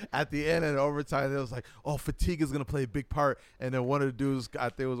is, at the end of the overtime, it was like, fatigue is going to play a big part. And then one of the dudes, I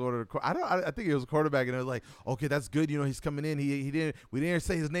think it was one of the, I think it was a quarterback, and it was like, okay, that's good. He's coming in. We didn't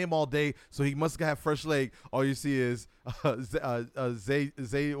say his name all day, so he must have fresh leg. All you see is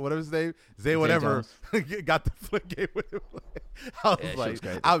Zay, whatever his name, Zay whatever, got the flip game with him. I was like,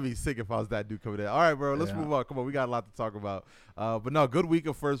 I'd be sick if I was that dude coming in. All right, bro, let's move on. Come on, we got a lot to talk about. But no, good week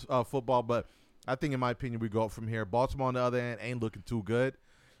of first football, but I think, in my opinion, we go up from here. Baltimore, on the other hand, ain't looking too good.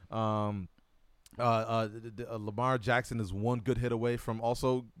 Lamar Jackson is one good hit away from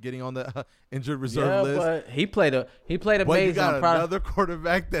also getting on the injured reserve list. But he played amazing. But you got another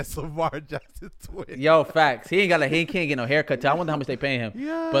quarterback that's Lamar Jackson's twin. Yo, facts. He can't get no haircut. I wonder how much they paying him.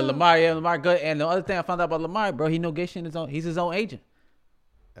 Yeah. But Lamar good. And the other thing I found out about Lamar, bro, he he's his own agent.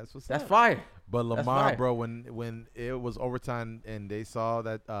 That's fire. But Lamar, bro, when it was overtime and they saw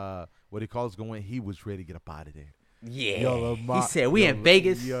that what he calls going, he was ready to get up out of there. Yeah. Yo, Lamar, he said, we in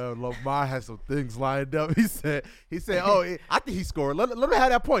Vegas. Yo, Lamar has some things lined up. He said, I think he scored. Let me have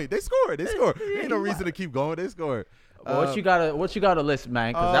that point. They scored. Ain't no reason to keep going. They scored. Well, what you got to list,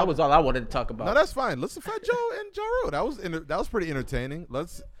 man? Because that was all I wanted to talk about. No, that's fine. Listen, Fat Joe and Ja Rule. That was pretty entertaining.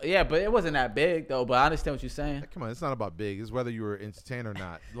 Yeah, but it wasn't that big though. But I understand what you're saying. Come on, it's not about big. It's whether you were entertained or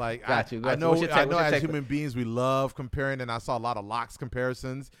not. Like, got you. I know as human beings we love comparing, and I saw a lot of locks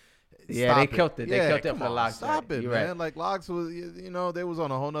comparisons. Yeah, they killed it. They killed it for the locks. Stop it, man. Right. Like, locks was, they was on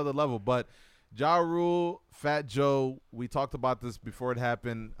a whole nother level. But Ja Rule, Fat Joe, we talked about this before it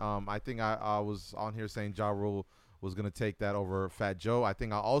happened. I think I was on here saying Ja Rule was going to take that over Fat Joe. I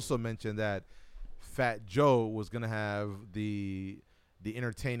think I also mentioned that Fat Joe was going to have the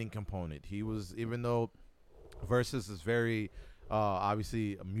entertaining component. He was, even though Versus is very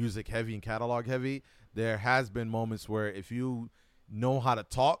obviously music heavy and catalog heavy. There has been moments where if you know how to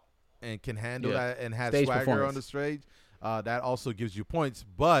talk and can handle that and have Stage swagger on the stage, that also gives you points.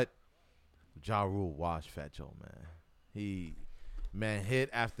 But Ja Rule washed Fat Joe, man. He, hit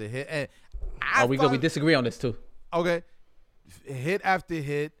after hit. And we disagree on this too. Okay. Hit after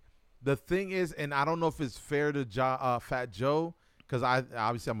hit. The thing is, and I don't know if it's fair to Fat Joe, because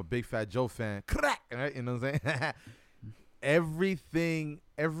I'm a big Fat Joe fan. Crack, right? You know what I'm saying?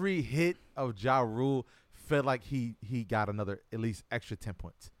 Every hit of Ja Rule felt like he got another at least extra 10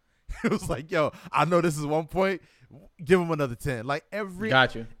 points. It was like, yo, I know this is 1 point. Give him another 10. Like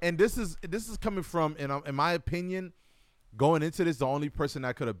Got you. And this is coming from, in my opinion, going into this, the only person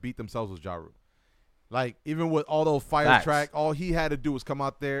that could have beat themselves was Ja Rule. Like, even with all those fire track, all he had to do was come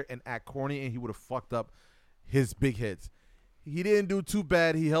out there and act corny, and he would have fucked up his big hits. He didn't do too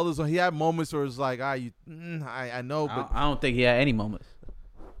bad. He held his own. He had moments where it's like, I know, but I don't think he had any moments.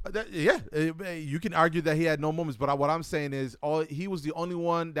 You can argue that he had no moments, but what I'm saying is, he was the only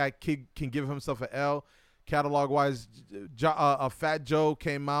one that can give himself an L. Catalog wise, Fat Joe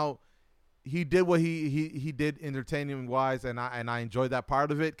came out. He did what he did entertaining wise, and I enjoyed that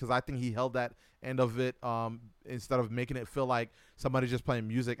part of it because I think he held that end of it. Instead of making it feel like somebody just playing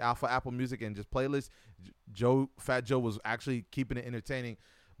music, Apple Music, and just playlists, Fat Joe was actually keeping it entertaining.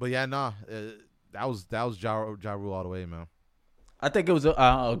 But yeah, that was Ja Rule all the way, man. I think it was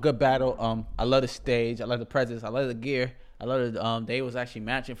a good battle. I love the stage. I love the presence. I love the gear. I love the they was actually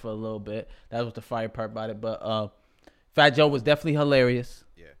matching for a little bit. That was the fire part about it. But Fat Joe was definitely hilarious.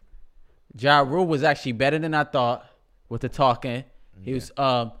 Yeah. Ja Rule was actually better than I thought with the talking. He was.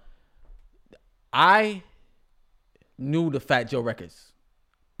 I knew the Fat Joe records.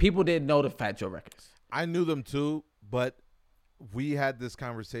 People didn't know the Fat Joe records. I knew them too, but we had this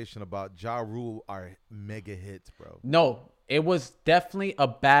conversation about Ja Rule are mega hits, bro. No, it was definitely a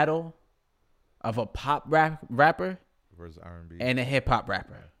battle of a pop rapper versus R&B and a hip hop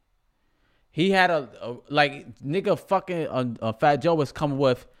rapper. Right. He had a nigga fucking Fat Joe was coming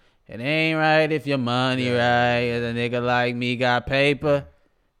with, it ain't right if your money right. A nigga like me got paper.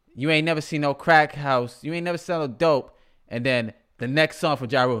 You ain't never seen no crack house. You ain't never seen no dope. And then the next song for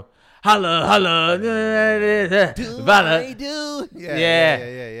Ja Rule, holla, holla, do I do?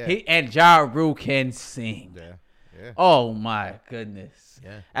 Yeah. He and Ja Rule can sing. Yeah. Oh my goodness.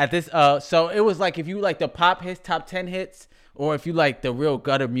 Yeah. At this, so it was like if you like the pop hits, top 10 hits, or if you like the real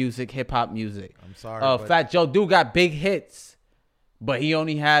gutter music, hip hop music. I'm sorry. Fat Joe do got big hits, but he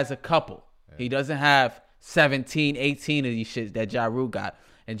only has a couple. Yeah. He doesn't have 17, 18 of these shits that Ja Rule got.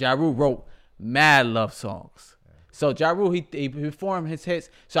 And Ja Rule wrote mad love songs. Yeah. So Ja Rule, he performed his hits.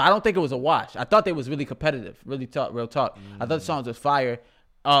 So I don't think it was a wash. I thought they was really competitive, real talk. I thought the songs was fire.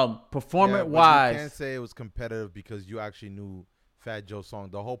 Performance-wise. You can't say it was competitive because you actually knew Fat Joe's song.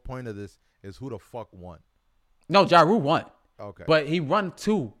 The whole point of this is who the fuck won. No, Ja Rule won. Okay. But he run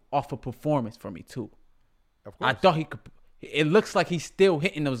two off of performance for me, too. Of course. I thought he could. It looks like he's still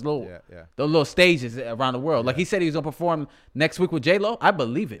hitting those little stages around the world. Yeah. Like he said he was going to perform next week with J-Lo. I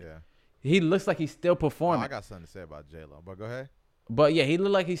believe it. Yeah. He looks like he's still performing. I got something to say about J-Lo, but go ahead. But yeah, he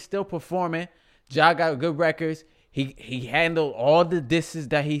looked like he's still performing. Ja got good records. He handled all the disses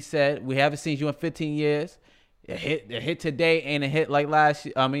that he said. We haven't seen you in 15 years. A hit today ain't a hit like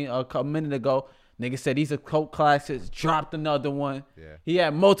a minute ago. Nigga said these are cult classics. Dropped another one. Yeah. He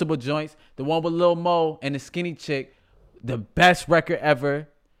had multiple joints. The one with Lil Mo and the skinny chick. The best record ever.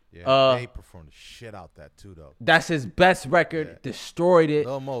 Yeah, they performed the shit out that too, though. That's his best record. Yeah. Destroyed it.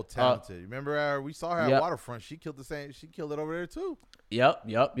 Lil Mo talented. Remember we saw her at Waterfront. She killed She killed it over there too.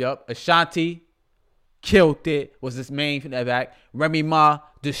 Yep. Ashanti killed it. Was his main back. Remy Ma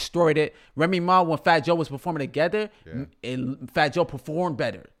destroyed it. Remy Ma, when Fat Joe was performing together, Fat Joe performed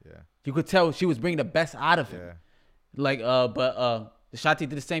better. Yeah. You could tell she was bringing the best out of him. Yeah. But Ashanti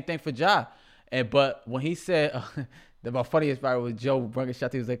did the same thing for Ja. But when he said. The funniest part was Joe bringing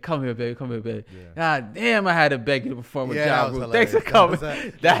Ashanti. He was like, "Come here, baby. Yeah. God damn, I had to beg you to perform with Ja Rule. Thanks for coming."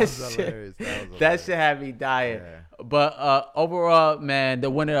 That shit had me dying. Yeah. But overall, man, the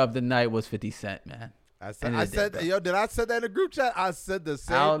winner of the night was 50 Cent, man. I said, did I say that in the group chat? I said the same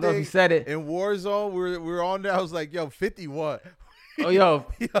thing. I don't know if you said it. In Warzone, we were on there. I was like, yo, 50 what? Oh, yo.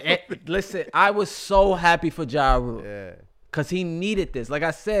 Listen, I was so happy for Ja Rule. Yeah. Because he needed this. Like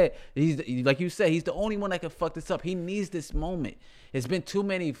I said, like you said, he's the only one that can fuck this up. He needs this moment. It's been too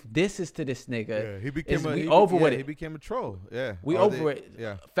many disses to this nigga. Yeah, we over with it. He became a troll. Yeah. We over it.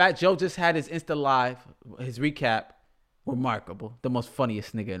 Yeah. Fat Joe just had his Insta Live, his recap. Remarkable. The most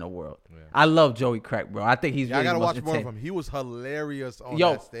funniest nigga in the world. Yeah. I love Joey Crack, bro. I think he's really I got to watch more of him. He was hilarious on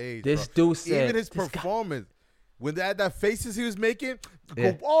that stage. This dude said. Even his performance. when that faces he was making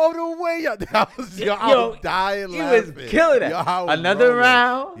go all the way up. I was dying he laughing. was killing it. Another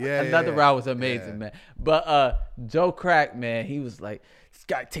round. Yeah, another round was amazing, man. But Joe Crack, man, he was like, this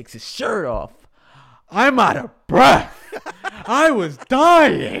guy takes his shirt off. I'm out of breath. I was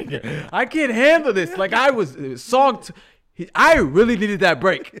dying. I can't handle this. Like it was I really needed that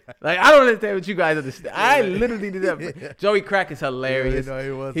break. Like, I don't understand what you guys understand. I literally needed that break. Joey Crack is hilarious. Yeah,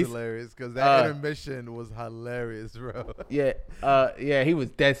 he was hilarious because that intermission was hilarious, bro. Yeah, he was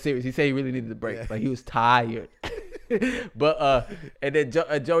dead serious. He said he really needed the break. Like, he was tired. But and then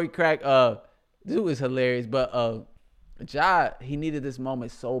Joey Crack, dude was hilarious. But Ja, he needed this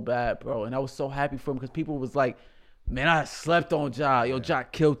moment so bad, bro. And I was so happy for him because people was like, man, I slept on Ja. Yo, Ja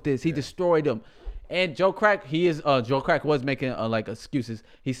killed this. He destroyed him. And Joe Crack, Joe Crack was making like excuses.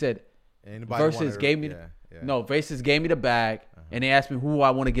 He said, Versus gave me the bag, and they asked me who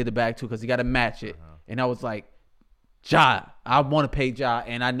I want to give the bag to because he got to match it. And I was like, Ja, I want to pay Ja,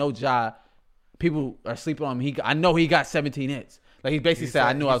 and I know Ja. People are sleeping on him. I know he got 17 hits. Like he basically said,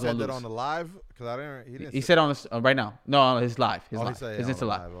 I knew I was going to lose. He said that on the live because I didn't. He said on this right now. No, on his live. His Insta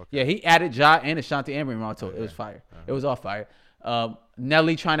live. Okay. Yeah, he added Ja and Ashanti and Remy to it. It was fire. It was all fire.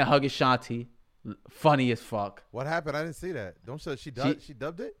 Nelly trying to hug Ashanti. Funny as fuck. What happened? I didn't see that. She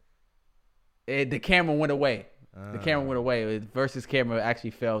dubbed it? The camera went away. The camera went away. Versus camera actually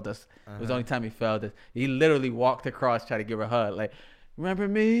failed us. It was the only time he failed us. He literally walked across trying to give her a hug. Like, remember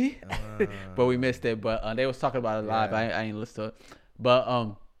me? But we missed it. But they was talking about it live. I ain't listen to it.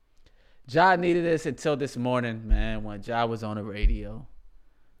 But Ja needed this until this morning, man, when Ja was on the radio.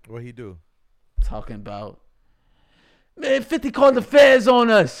 What'd he do? Talking about, man, 50 called the feds on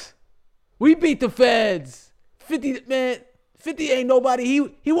us. We beat the feds. 50 ain't nobody.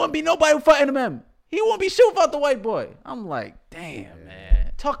 He wouldn't be nobody for Eminem. He won't be shooting out the white boy. I'm like, damn,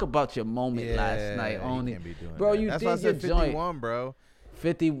 man. Talk about your moment last night, Oni. Bro, you did your joint. 51, bro.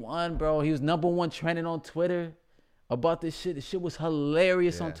 51, bro. He was #1 trending on Twitter about this shit. The shit was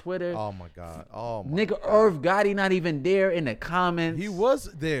hilarious on Twitter. Oh my God. Nigga, Irv Gotti not even there in the comments. He was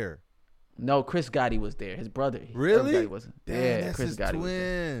there. No, Chris Gotti was there. His brother. Really? Irv Gotti wasn't. Damn, that's Chris his Gotti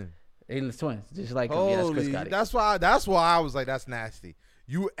twin. They twins, just like him. Yeah, that's Chris Gotti. That's why I was like, that's nasty.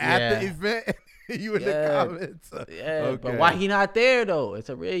 You at the event, you in the comments. Okay. But why he not there though? It's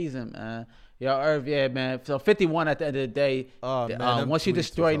a reason, man. Yo, Irv, man. So 51 at the end of the day. Once you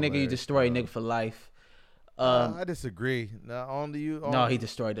destroy a nigga, you destroy a nigga for life. I disagree. No, he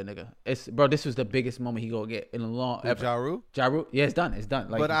destroyed the nigga. This was the biggest moment he gonna get in a long ever. Ja Rule? Yeah, it's done. It's done.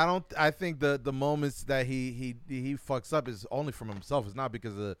 Like, but I think the moments that he fucks up is only from himself. It's not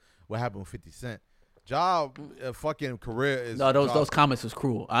because of what happened with 50 Cent. Ja fucking career is those comments was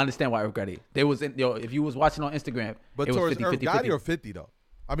cruel. I understand why Irv Gotti. They was if you was watching on Instagram, but it towards was 50, Irv 50, Gotti 50. or 50 though.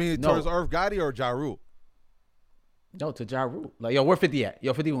 I mean, towards Irv Gotti or Ja Rule. No, to Ja Rule. Like, yo, where 50 at?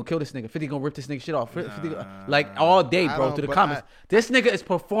 Yo, 50 gonna kill this nigga. 50 gonna rip this nigga shit off. 50 like all day, bro, to the comments. This nigga is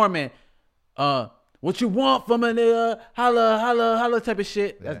performing what you want from a nigga, holla type of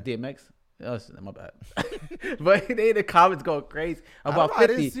shit. That's DMX. That's my bad. But they in the comments going crazy about 50. I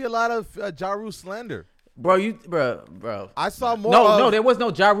didn't see a lot of Ja Rule slander. Bro, I saw more. No, there was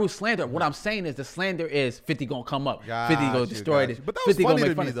no Ja Rule slander. What I'm saying is the slander is 50 gonna come up. 50 gonna destroy this. But that was 50 funny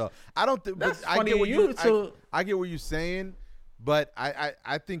gonna to make me, though. I don't think. That's I funny get what to you too. I get what you're saying, but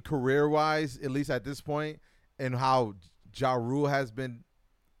I think career wise, at least at this point, and how Ja Rule has been,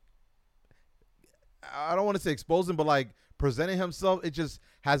 I don't want to say exposing, but like presenting himself, it just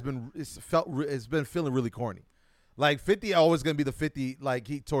has been. It's been feeling really corny. Like 50 always gonna be the 50 like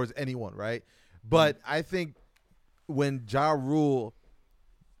he towards anyone, right? But I think when Ja Rule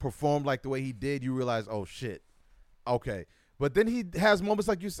performed like the way he did, you realize, oh shit, okay. But then he has moments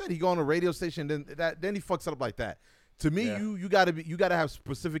like you said. He go on a radio station, then he fucks it up like that. To me, you gotta have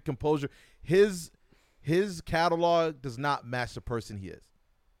specific composure. His catalog does not match the person he is.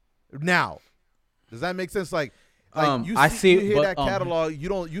 Now, does that make sense? Like you hear that catalog,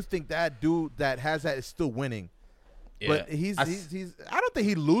 you think that dude that has that is still winning. Yeah. But he's I don't think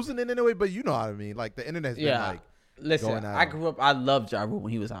he's losing it anyway, but you know what I mean. Like the internet has been like listen, I grew up, I loved Ja Rule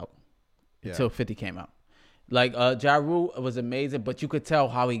when he was out. Until 50 came out. Like Ja Rule was amazing, but you could tell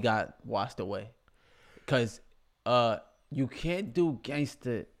how he got washed away. Cause you can't do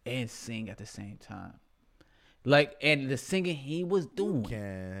gangster and sing at the same time. Like, and the singing he was doing.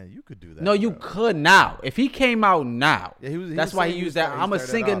 You could do that. No, you could now. If he came out now, that's why he used that. I'm a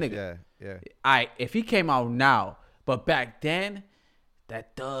singer nigga. Yeah. If he came out now, but back then,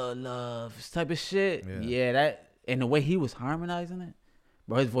 that Thug Love type of shit, that and the way he was harmonizing it,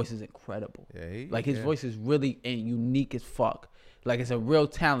 bro, his voice is incredible. Yeah, like his voice is really unique as fuck. Like it's a real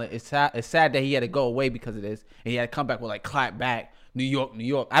talent. It's sad that he had to go away because of this, and he had to come back with like clap back, New York, New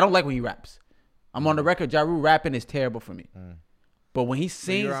York. I don't like when he raps. I'm on the record. Ja Rule rapping is terrible for me. But when he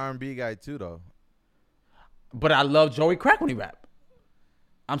sings, you're an R&B guy too, though. But I love Joey Crack when he rap.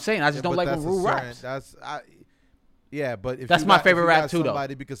 I'm saying I just don't like when Rule raps. Yeah, but if that's my favorite rap too, though.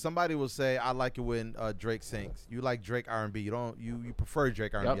 Because somebody will say, "I like it when Drake sings." You like Drake R&B. You don't. You prefer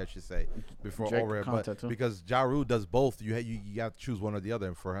Drake R&B, I should say, before Drake but because Ja Rule does both, you have to choose one or the other.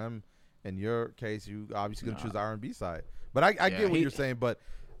 And for him, in your case, you obviously gonna choose the R&B side. But I get what you're saying. But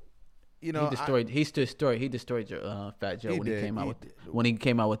you know, he destroyed Fat Joe when he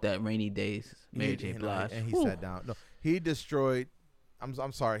came out with that Rainy Days, Mary J. Blige, and he sat down. No, he destroyed.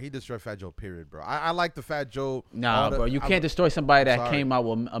 I'm sorry. He destroyed Fat Joe. Period, bro. I like the Fat Joe. Nah, bro. You can't destroy somebody that came out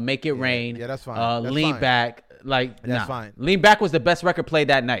with Make It Rain. Yeah, that's fine. Lean Back. That's fine. Lean Back was the best record played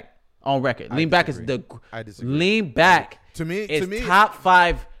that night on record. Lean Back is I disagree. Lean Back to me top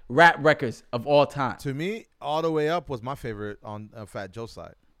 5 rap records of all time. To me, All the Way Up was my favorite on Fat Joe's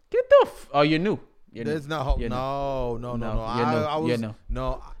side. Get the you're new. There's no. No.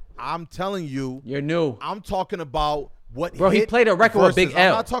 I'm telling you, you're new. I'm talking about. Bro, he played a record with Big L.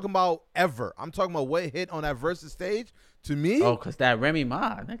 I'm not talking about ever. I'm talking about what hit on that Versus stage. To me, because that Remy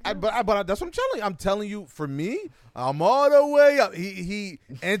Ma. But that's what I'm telling you. I'm telling you, for me, I'm all the way up. He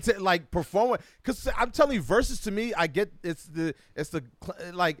entered like performing. Because I'm telling you, Versus to me, I get it's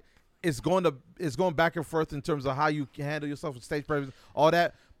going back and forth in terms of how you handle yourself with stage presence, all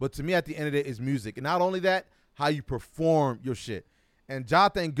that. But to me, at the end of the day, is music, and not only that, how you perform your shit. And Ja,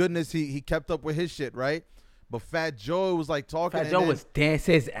 thank goodness he kept up with his shit, right? But Fat Joe was like talking. Fat Joe was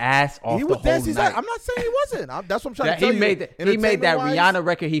dancing his ass off. He was dancing his ass. I'm not saying he wasn't. That's what I'm trying to tell you. He made that Rihanna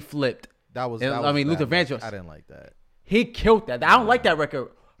record. He flipped. Luther Vandross. I didn't like that. He killed that. I don't like that record,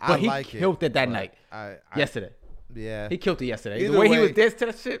 but he killed it that night. Yesterday. Yeah. He killed it yesterday. The way he was dancing to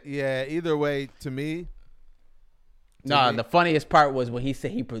that shit. Yeah. Either way, to me. The funniest part was when he said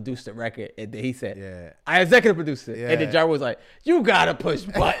he produced the record, and then he said, I executive produced it. Yeah. And then Ja was like, you gotta push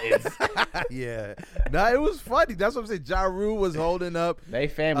buttons. Yeah. It was funny. That's what I'm saying. Ja Rule was holding up. They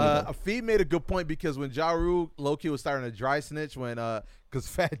family. Fee made a good point because when Ja Rule, low-key was starting to dry snitch because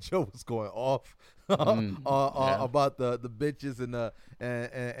Fat Joe was going off about the bitches and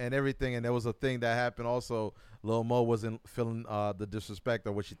everything. And there was a thing that happened also. Lil Mo wasn't feeling the disrespect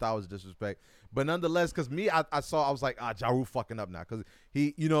or what she thought was disrespect. But nonetheless, because I was like, Ja Rule fucking up now. Because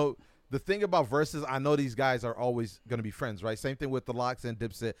he, the thing about Versus, I know these guys are always going to be friends, right? Same thing with the Lox and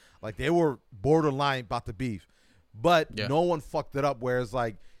Dipset. Like, they were borderline about to beef. But no one fucked it up, whereas,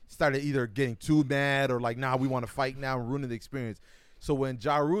 like, started either getting too mad or, like, nah, we want to fight now and ruining the experience. So when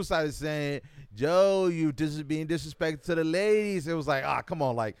Ja Rule started saying, Joe, you being disrespectful to the ladies, it was like, come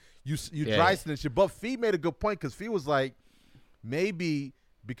on, like, you dry snitch it. But Fee made a good point because Fee was like, maybe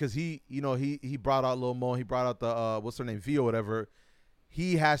because he brought out Lil Mo, he brought out the what's her name, V or whatever.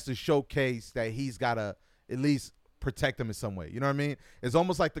 He has to showcase that he's gotta at least protect them in some way. You know what I mean? It's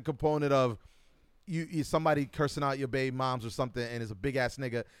almost like the component of you somebody cursing out your baby moms or something, and it's a big ass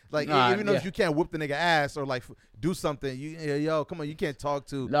nigga. Like even though if you can't whoop the nigga ass or like do something, come on, you can't talk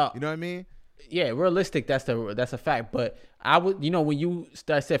to. No. You know what I mean? Yeah, realistic. That's a fact. But I would, when you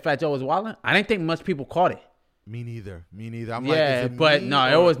said Fat Joe was wilding, I didn't think much people caught it. Me neither. I'm but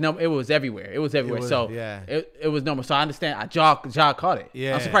it was everywhere. It was everywhere. It was normal. So I understand. Ja caught it.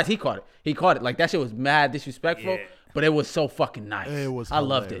 Yeah. I'm surprised he caught it. He caught it. Like that shit was mad disrespectful. Yeah. But it was so fucking nice. It was. I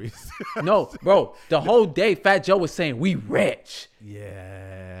loved it. No, bro. The whole day, Fat Joe was saying, "We rich."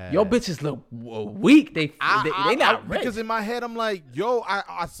 Yeah. Your bitches look weak. They not rich. Because in my head, I'm like,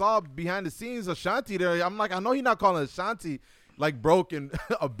 I saw behind the scenes Ashanti there. I'm like, I know he's not calling Ashanti like broken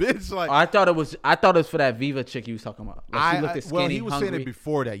a bitch. Like I thought it was for that Viva chick you was talking about. Like she looked skinny, well, he was hungry. saying it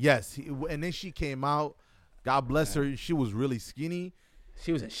before that. Yes, and then she came out. God bless her. She was really skinny.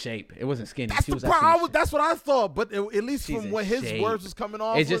 She was in shape. It wasn't skinny. That's she was that's what I thought. But at least from what his words was coming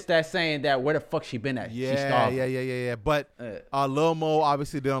off. It's just that saying that where the fuck she been at? Yeah. But Lil Mo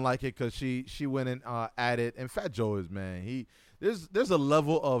obviously didn't like it because she went and at it. And Fat Joe is, man. There's a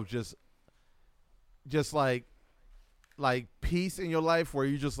level of just like peace in your life where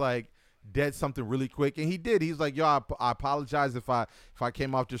you just like dead something really quick. And he did. He's like, yo, I apologize if I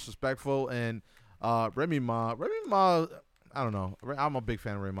came off disrespectful. And Remy Ma. I don't know. I'm a big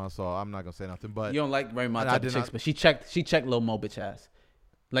fan of Remy Ma, so I'm not gonna say nothing. But you don't like Remy Ma type of chicks, but she checked Lil Mo bitch ass.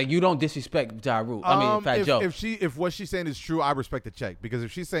 Like, you don't disrespect Ja Rule. I mean, Fat Joe. If what she's saying is true, I respect the check, because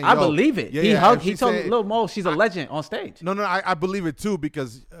if she's saying, I believe it. Yeah, he yeah, hugged. He told Lil Mo she's a legend on stage. No, I believe it too,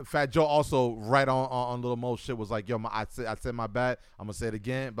 because Fat Joe also right on Lil Mo shit was like, yo, I said my bad. I'm gonna say it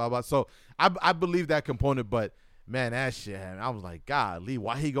again. Blah blah. So I believe that component, but man, that shit. I was like, God, Lee,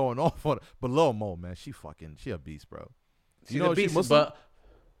 why he going off on it? But Lil Mo, man, she a beast, bro. She's a beast, but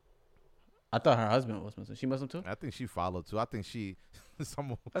I thought her husband was Muslim. She Muslim too? I think she followed too. I think she.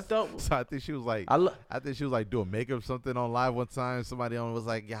 That's dope. So I think she was like, I think she was like doing makeup or something on live one time. Somebody on was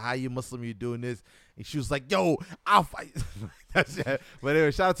like, yeah, how you Muslim? You doing this? And she was like, yo, I'll fight. That's it. But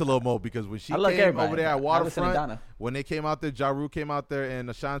anyway, shout out to Lil Mo, because when she came over there at Waterfront, when they came out there, Ja Rule came out there, and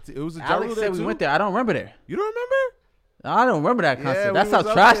Ashanti. It was a Ja Rule there too. We went there. I don't remember there. You don't remember? I don't remember that concert. Yeah, that's how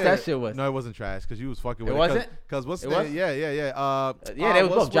trash that shit was. No, it wasn't trash, because you was fucking with it. It wasn't? Because what's the name? Yeah. Yeah, they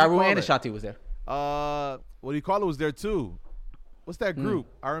was both. Ja Rule and Ashanti was there. What do you call it? Was there too? What's that group?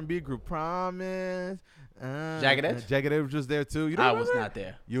 R&B group. Promise. Jagged Edge? Jagged Edge was just there too. I was not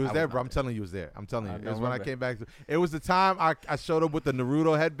there. You was there, bro. I'm telling you was there. I'm telling you. It was when I came back. It was the time I showed up with the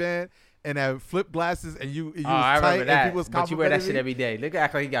Naruto headband and had flip glasses, and you was I tight, remember that. and people was but you wear that shit me. every day. Look,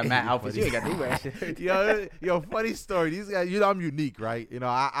 act like you got mad outfits. You ain't got to wear that shit. Yo, funny story. These guys, I'm unique, right?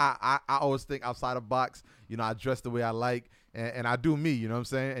 I always think outside the box. I dress the way I like, and I do me. You know what I'm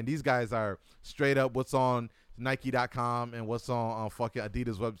saying? And these guys are straight up what's on Nike.com and what's on fucking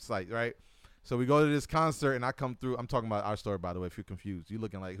Adidas website, right? So we go to this concert, and I come through. I'm talking about our story, by the way. If you're confused, you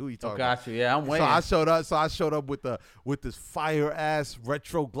looking like, who you talking about? Got you. Yeah, I'm waiting. So I showed up with this fire ass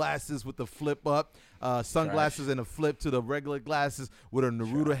retro glasses with the flip up, sunglasses and a flip to the regular glasses with a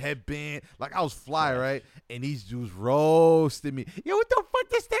Naruto headband. Like, I was fly, right? And these dudes roasted me. Yo, what the fuck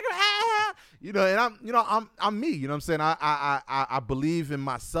this nigga? And I'm me. You know what I'm saying? I believe in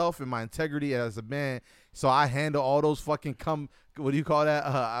myself and my integrity as a man. So I handle all those fucking what do you call that?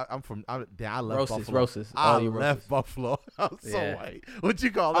 I left Buffalo. Roses. I left Buffalo. I'm so white. What you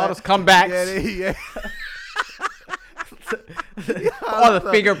call that? All those comebacks. Yeah. All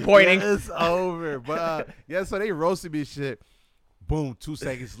the finger pointing. It's over. But so they roasted me shit. Boom, 2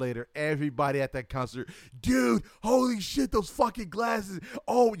 seconds later, everybody at that concert, dude, holy shit, those fucking glasses.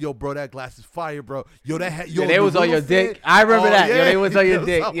 Oh, yo, bro, that glass is fire, bro. Yo, they was on your dick. I remember that. Yeah. Yo, they was on your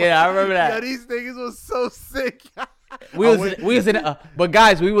dick. Yeah, I remember that. Yo, these niggas was so sick. We was in but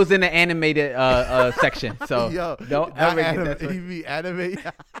guys, we was in the animated section. So yo, don't ever get that. You mean animate?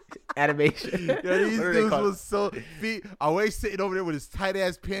 Animation. Yo, these dudes was so feet. Always sitting over there with his tight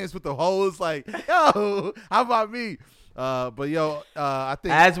ass pants with the holes. Like, yo, how about me? But yo, I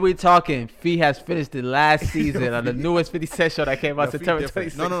think as we talking, Fee has finished the last season on the newest 50 Cent show that came out September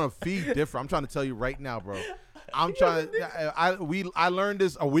 26th. No, Fee different. I'm trying to tell you right now, bro. I'm trying to. I learned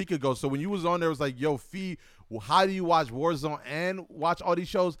this a week ago. So when you was on there, it was like, yo, Fee, how do you watch Warzone and watch all these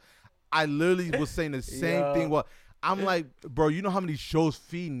shows? I literally was saying the same thing. Well, I'm like, bro, you know how many shows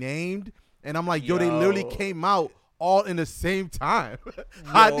Fee named? And I'm like, yo, they literally came out all in the same time.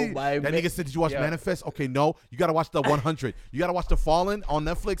 That nigga said, did you watch Manifest? Okay, no. You got to watch the 100. You got to watch The Fallen on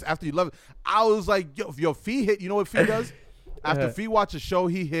Netflix after you love it. I was like, yo, Fee hit. You know what Fee does? After Fee watch a show,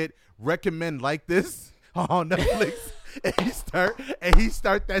 he hit recommend like this on Netflix. and he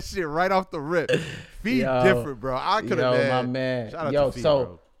start that shit right off the rip. Fee different, bro. I could have been. My man. Shout out to Fee,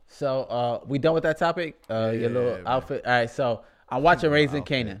 bro. So we done with that topic? Your little outfit. All right, so I'm watching Raising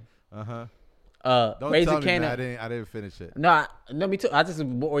Kanan. Don't Raising tell me, Kanan. man, I didn't finish it. No, me too. I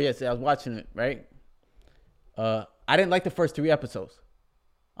was watching it, right? I didn't like the first 3 episodes.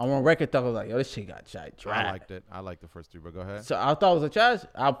 I on record, thought I was like, yo, this shit got dry. I liked it. I liked the first 3, but go ahead. So I thought it was a trash.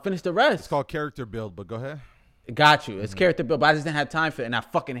 I'll finish the rest. It's called character build, but go ahead. Got you. It's character build, but I just didn't have time for it, and I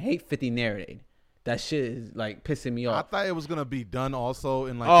fucking hate 50 narrating. That shit is like pissing me off. I thought it was gonna be done also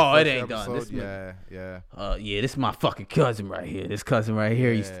in like. Oh, it ain't episode. done. Yeah. This is my fucking cousin right here. This cousin right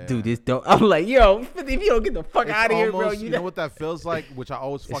here used to do this. I'm like, yo, 50, if you don't get the fuck out of here, bro. You know what that feels like, which I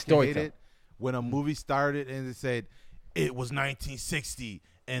always fucking hated, when a movie started and it said it was 1960.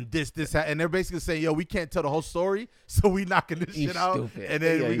 And this, and they're basically saying, yo, we can't tell the whole story, so we knocking this shit out. Stupid. And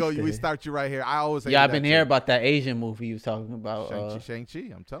then we start you right here. I always hate I've been hearing about that Asian movie you was talking about.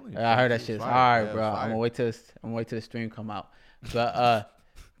 Shang-Chi, I'm telling you. I heard that shit's hard, bro. I'm gonna wait till the stream come out. But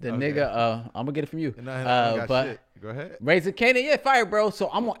the nigga, I'm gonna get it from you. But shit. Go ahead. Raising Kanan, fire, bro. So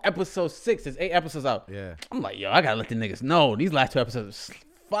I'm on episode 6. There's 8 episodes out. Yeah. I'm like, yo, I gotta let the niggas know. These last 2 episodes are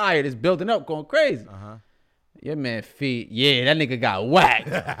fire. It's building up, going crazy. Your man Fee, that nigga got whacked.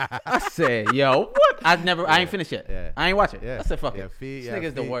 I said, yo, what? I ain't finished yet. Yeah. I ain't watch it. Yeah. I said, fuck it. Fee, this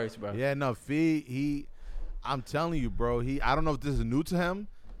nigga's the worst, bro. Yeah, no, Fee, I'm telling you, bro, I don't know if this is new to him,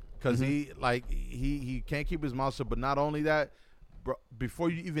 because he can't keep his mouth shut, but not only that, bro, before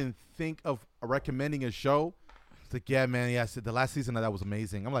you even think of recommending a show, it's like, yeah, man, yeah, I said the last season of that was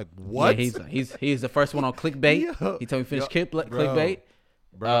amazing. I'm like, what? Yeah, he's the first one on clickbait. Yo, He told me finish yo, clickbait.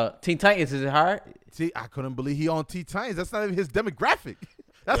 Bro. Teen Titans, is it hard? See, I couldn't believe he on Teen Titans. That's not even his demographic.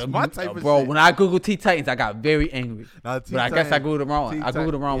 That's my type of bro. shit. When I Googled Teen Titans, I got very angry. Nah, But I guess I Googled the wrong one. I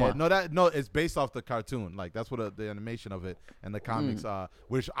Googled the wrong one. No, it's based off the cartoon. Like that's what the animation of it and the comics,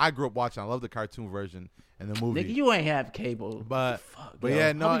 which I grew up watching. I love the cartoon version and the movie. Nigga, you ain't have cable. But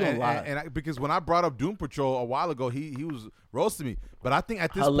yeah, no, because when I brought up Doom Patrol a while ago, he was roasting me. But I think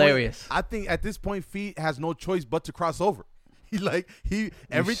at this hilarious. point, I think at this point, Feet has no choice but to cross over.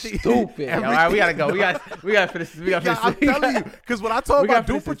 Everything stupid. All right, we gotta go. We gotta finish this. I'm telling you, because when I told about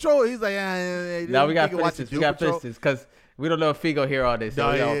Doom Patrol, he's like, no, we gotta finish this. We gotta finish this because we don't know if Figo hear all this.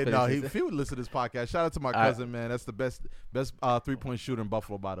 So he would listen to this podcast. Shout out to my cousin, man. That's the best 3-point shooter in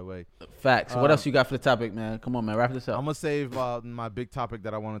Buffalo, by the way. Facts. What else you got for the topic, man? Come on, man. Wrap this up. I'm gonna save my big topic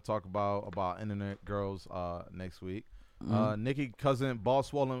that I want to talk about internet girls next week. Nikki cousin ball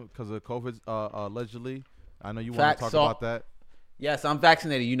swollen because of COVID allegedly. I know you want to talk about that. Yes, I'm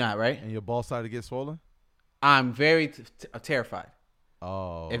vaccinated. You not, right? And your ball started to get swollen? I'm very terrified.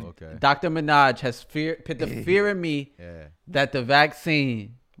 Oh, okay. Dr. Minaj has put the fear in me that the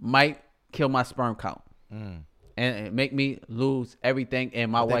vaccine might kill my sperm count and make me lose everything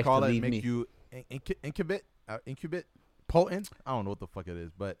and my wife to leave me. Make you incubate, potent? I don't know what the fuck it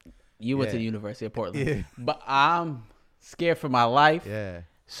is, but you went to the University of Portland. Yeah. But I'm scared for my life. Yeah.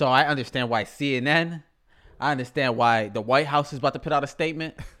 So I understand why CNN. I understand why the White House is about to put out a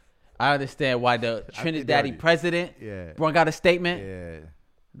statement. I understand why the Trinidad president brought out a statement. Yeah.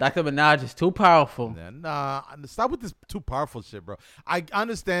 Dr. Minaj is too powerful. Nah, stop with this too powerful shit, bro. I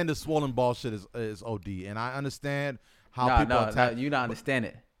understand the swollen ball shit is OD, and I understand how people attack. No, you don't understand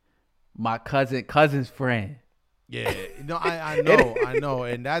it. My cousin's friend. Yeah, I know,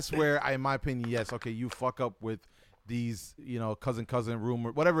 and that's where, in my opinion, yes, okay, you fuck up with these, cousin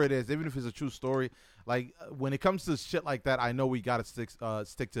rumor, whatever it is, even if it's a true story. Like when it comes to shit like that, I know we gotta stick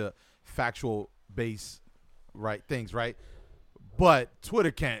to factual base, things, right? But Twitter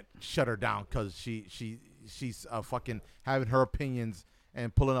can't shut her down because she's fucking having her opinions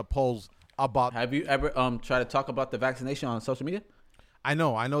and pulling up polls about. Have you ever tried to talk about the vaccination on social media? I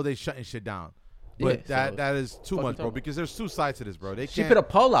know they shutting shit down. But that is too much, bro. Because there's two sides to this, bro. She put a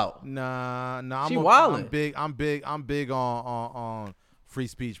poll out. Nah. She wildin'. I'm big on free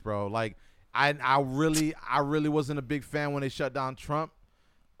speech, bro. Like I really wasn't a big fan when they shut down Trump.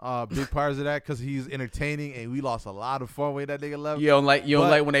 Big parts of that because he's entertaining and we lost a lot of fun when that nigga left. You don't like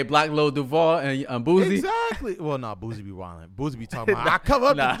when they blocked Lil Duval and Boosie? Exactly. Well, Boosie be wildin'. Boosie be talking about I cover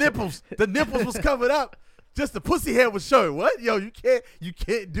up the nipples. The nipples was covered up. Just the pussy hair was showing. What? Yo, you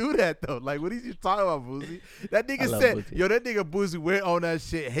can't do that though. Like, what are you talking about, Boosie? That nigga said, Boosie. Yo, that nigga Boosie went on that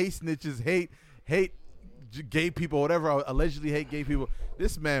shit. Hate snitches, hate gay people, whatever. Allegedly hate gay people.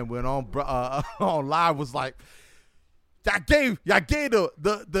 This man went on live, was like, y'all gave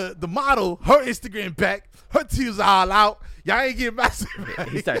the model her Instagram back. Her tears all out. Y'all ain't getting back.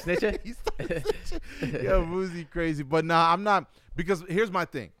 He started snitching. Yo, Boosie crazy. But nah, I'm not, because here's my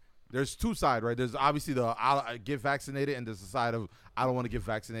thing. There's two sides, right? There's obviously the I get vaccinated, and there's the side of I don't want to get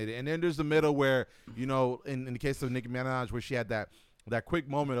vaccinated. And then there's the middle where, in the case of Nicki Minaj, where she had that quick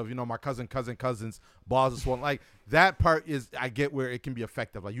moment of, my cousin's balls are swollen. Like that part is, I get where it can be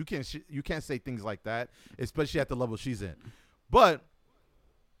effective. Like you can't say things like that, especially at the level she's in. But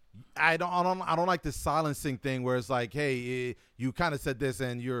I don't like this silencing thing where it's like, hey, you kind of said this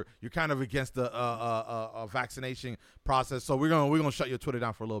and you're kind of against the vaccination process, so we're gonna shut your Twitter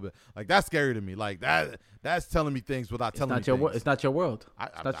down for a little bit. Like that's scary to me. Like that's telling me things without telling me things. It's not your world.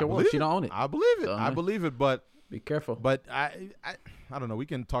 It's not your world. She don't own it. I believe it. So, I believe it. But be careful. But I don't know. We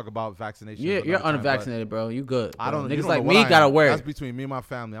can talk about vaccination. Yeah, you're unvaccinated, bro. You good. Bro. I don't know. Niggas like me gotta wear it. That's between me and my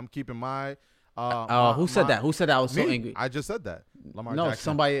family. I'm keeping my. Who said that? Who said that? I was so angry. I just said that. Lamar Jackson.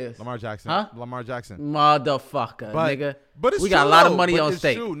 Somebody is. Lamar Jackson. Huh? Lamar Jackson. Motherfucker, nigga. But it's we true, got a lot of money on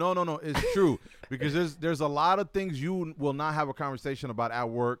stake. True. No. It's true. Because there's a lot of things you will not have a conversation about at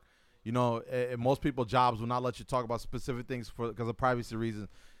work. Most people jobs will not let you talk about specific things because of privacy reasons.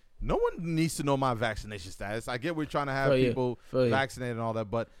 No one needs to know my vaccination status. I get we're trying to have people vaccinated and all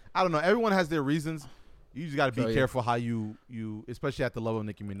that, but I don't know. Everyone has their reasons. You just got to be careful how you, especially at the level of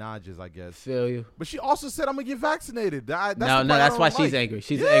Nicki Minaj is, I guess. Feel you. But she also said, I'm going to get vaccinated. That's why she's angry.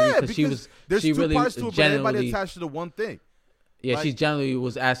 She's angry because there's two really parts to it, but everybody attached to the one thing. Yeah, she generally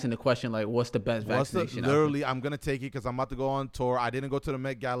was asking the question, like, what's the best vaccination? Literally, I'm going to take it because I'm about to go on tour. I didn't go to the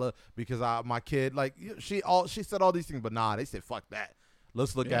Met Gala because my kid, like, she said all these things, but nah, they said, fuck that.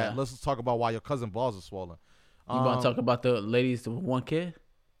 Let's talk about why your cousin balls are swollen. You want to talk about the ladies with one kid?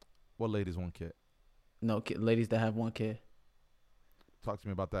 What ladies one kid? No, ladies that have one kid. Talk to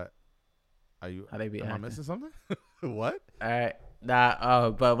me about that. Are you? How they be am acting? I missing something? What? All right. Nah.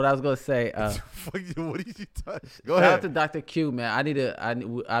 But what I was gonna say. What did you touch? Go shout ahead. out to Dr. Q, man.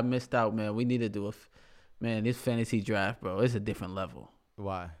 I missed out, man. We need to do man. This fantasy draft, bro. It's a different level.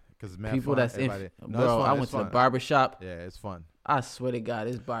 Why? Because people that's bro. I went to the barber shop. Yeah, it's fun. I swear to God,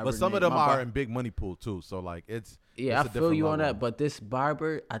 this barber. But some of them are in big money pool too. So like it's I feel you on that. But this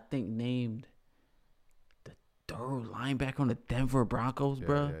barber, I think named the third linebacker on the Denver Broncos,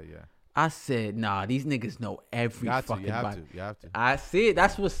 bro. Yeah. I said, nah, these niggas know every fucking body. You have to. I see it.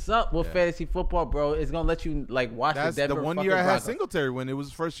 That's what's up with fantasy football, bro. It's gonna let you like watch the Denver. The 1 year I had Singletary when it was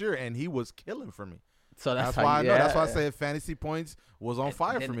his first year, and he was killing for me. So that's why I know. That's why I say fantasy points was on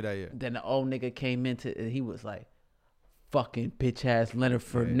fire for me that year. Then the old nigga came into it. He was like, fucking bitch ass Leonard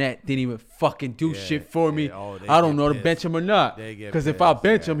Fournette didn't even fucking do shit for me. Oh, I don't know to bench him or not. Because if I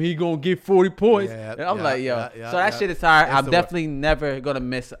bench him, he gonna get 40 points. And I'm like, yo. So that shit is hard. I'm definitely never gonna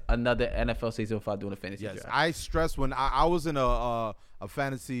miss another NFL season if I do a fantasy draft. I stressed when I was in a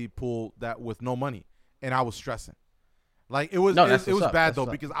fantasy pool that with no money, and I was stressing. Like it was bad though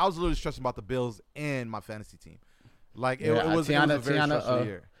because I was literally stressing about the Bills and my fantasy team. Like it was a very stressful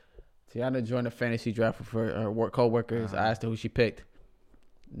year. Tiana joined the fantasy draft for her co-workers. I asked her who she picked.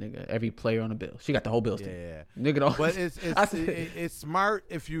 Nigga, every player on the Bills. She got the whole Bills team. Yeah. Nigga, don't. But it's smart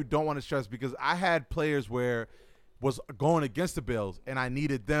if you don't want to stress because I had players where was going against the Bills and I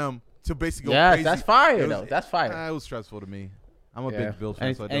needed them to basically go crazy. That's fire though. That's fire. It was stressful to me. I'm a big Bills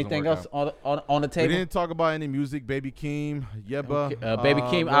fan, so it anything else on the table? We didn't talk about any music. Baby Keem, Yebba. Okay. Baby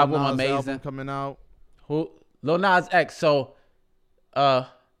Keem album amazing. Album coming out. Who? Lil Nas X. So, I'm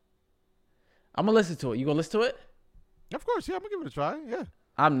gonna listen to it. You gonna listen to it? Of course, yeah. I'm gonna give it a try. Yeah.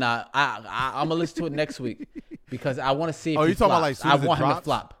 I'm not. I'm gonna listen to it next week because I want to see. If you talking about like? I want him to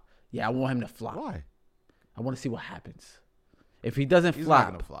flop. Yeah, I want him to flop. Why? I want to see what happens. If he doesn't he's flop,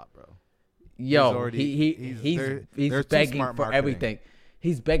 not gonna flop, bro. Yo, he's begging for everything.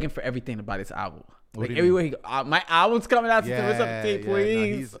 He's begging for everything to buy this album. Like everywhere he go, my album's coming out September 17th,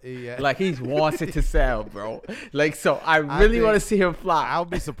 please. Like he wants it to sell, bro. Like so, I really want to see him flop. I would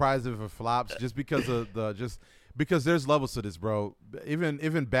be surprised if it flops, just because of because there's levels to this, bro.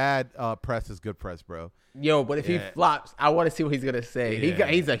 Even bad press is good press, bro. Yo, but if he flops, I want to see what he's gonna say.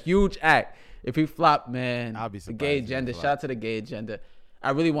 He's a huge act. If he flop, man, I'll be surprised. The gay agenda. Shout out to the gay agenda. I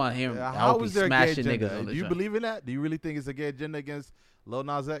really want him. How is there smashing a gay agenda? Do you believe in that? Do you really think it's a gay agenda against Lil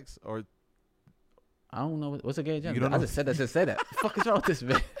Nas X? Or I don't know what's a gay agenda. I just said that. What the fuck is wrong with this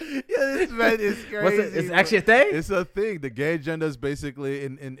man? Yeah, this man is crazy. It's actually a thing. It's a thing. The gay agenda is basically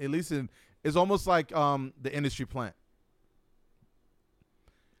in at least it's almost like the industry plant.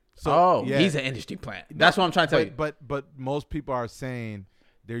 So he's an industry plant. That's what I'm trying to tell you. But most people are saying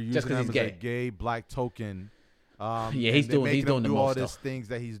they're using him as a gay black token. He's doing the most all these things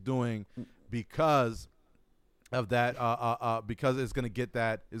that he's doing because of that. Because it's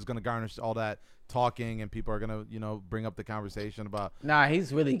gonna garnish all that talking, and people are gonna bring up the conversation about. Nah,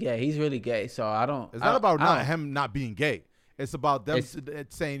 he's really gay. He's really gay. So I don't. It's not about him not being gay. It's about them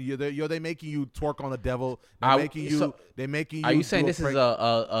saying they making you twerk on the devil. They're making you. Are you saying this is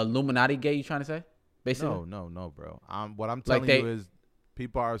a Illuminati gay? You trying to say? Basically. No, bro. What I'm telling you is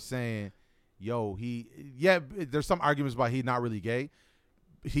people are saying. Yo, there's some arguments about he not really gay.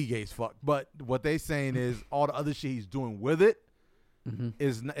 He gay as fuck. But what they saying is all the other shit he's doing with it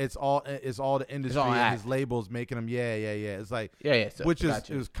is it's all the industry and his labels making him It's like so, which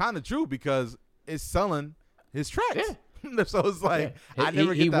is kind of true because it's selling his tracks. Yeah. So it's like I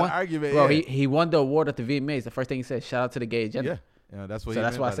never get that argument. Bro, he won the award at the VMAs. The first thing he said, shout out to the gay agenda. Yeah, that's what. So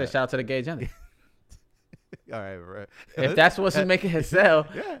that's why I said shout out to the gay agenda. All right, bro. If that's what's making him sell,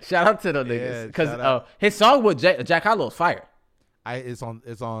 shout out to the niggas because his song with Jack Harlow is fire. It's on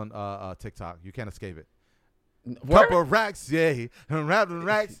TikTok. You can't escape it. Word? Couple of racks, rapping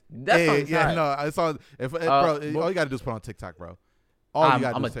racks. That's no, it's on. Bro, all you gotta do is put on TikTok, bro. All you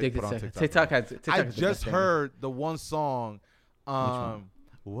gotta do is put on TikTok. TikTok I just heard the one song.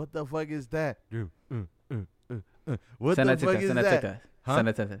 What the fuck is that? What the fuck is that?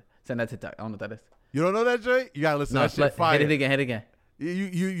 Send that TikTok. I don't know what that is. You don't know that, Jay? You gotta listen to that shit. Fire. Hit it again.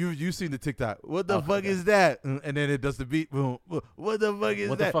 You seen the TikTok? What the fuck is that? And then it does the beat. Boom. What the fuck is that?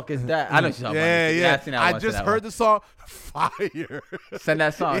 What the fuck is that? I know you're talking about. Yeah. I just heard the song. Fire. Send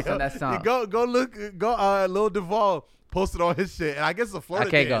that song. Go look. Lil Duval posted on his shit, and I guess the Florida.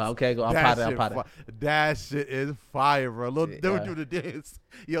 I can't go. I'll pot it. That shit is fire, bro. They would do the dance.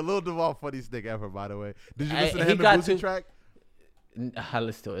 Lil Duval, funniest nigga ever, by the way. Did you listen to him the Boosie track?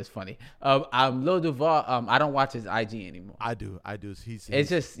 Listen to it. It's funny. Lil Duval. I don't watch his IG anymore. I do. It's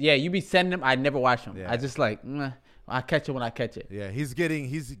just you be sending them. I never watch them. Yeah. I just like I catch it when I catch it. Yeah, he's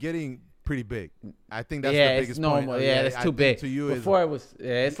getting pretty big. I think that's the it's biggest normal. point. Yeah, it's too big. To you, before it was.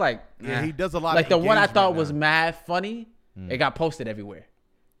 Yeah, it's like he does a lot. Like of the one I thought engagement was now. mad funny. It got posted everywhere.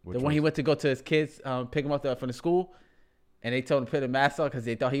 Which The one he was- went to go to his kids, pick him up from the school, and they told him to put a mask on because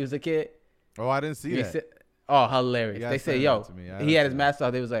they thought he was a kid. Oh, I didn't see He that. said, oh, hilarious. You They gotta said, send yo, that to me. I he gotta had see his mask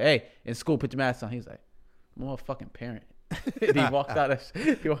on. They was like, hey, in school, put your mask on. He was like, I'm a fucking parent. And he walked out of I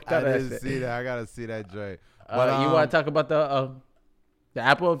that didn't shit. see that. I gotta see that, Dre. You want to talk about the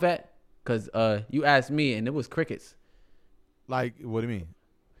Apple event? Because you asked me, and it was crickets. Like, what do you mean?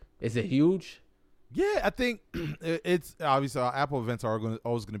 Is it huge? Yeah, I think it's obviously Apple events are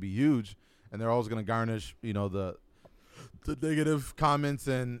always going to be huge, and they're always going to garnish, the negative comments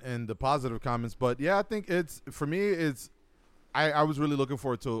and the positive comments. But yeah, I think I was really looking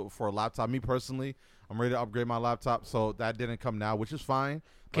forward for a laptop. Me personally, I'm ready to upgrade my laptop, so that didn't come now, which is fine.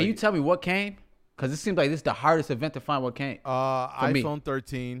 Can you tell me what came? Because it seems like this is the hardest event to find what came. iPhone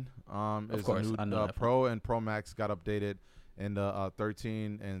 13 is course, a I know new that. Pro and Pro Max got updated, and the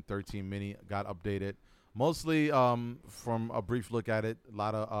 13 and 13 Mini got updated. Mostly from a brief look at it, a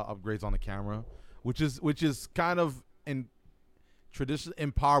lot of upgrades on the camera, which is kind of in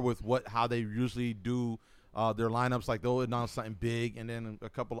par with how they usually do their lineups. Like they'll announce something big and then a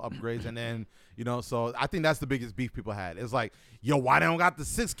couple of upgrades, and then so I think that's the biggest beef people had. It's like, yo, why they don't got the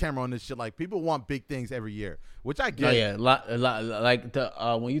 6 camera on this shit? Like people want big things every year, which I get. Oh yeah, a lot, like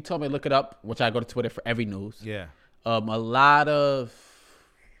when you told me to look it up, which I go to Twitter for every news. Yeah. A lot of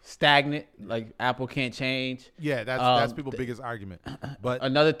stagnant, like Apple can't change. Yeah, that's people's biggest argument. But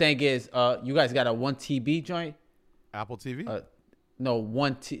Another thing is, you guys got a 1 TB joint. Apple TV? No,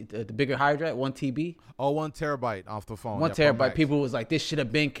 the bigger hard drive, 1 TB. Oh, 1 terabyte off the phone. 1 Pro terabyte. Max. People was like, this should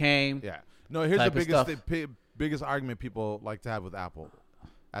have been came. Yeah. No, here's the type of biggest stuff. biggest argument people like to have with Apple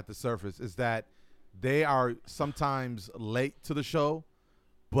at the surface is that they are sometimes late to the show,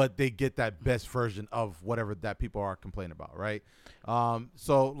 but they get that best version of whatever that people are complaining about, right?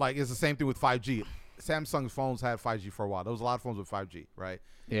 So, like, it's the same thing with 5G. Samsung's phones had 5G for a while. There was a lot of phones with 5G, right?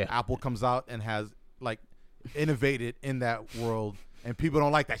 Yeah. Apple comes out and has, like, innovated in that world, and people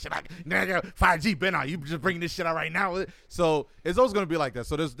don't like that shit. Like, 5G been out. You just bringing this shit out right now. So it's always going to be like that.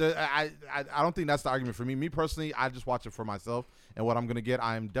 So I don't think that's the argument for me. Me personally, I just watch it for myself and what I'm going to get.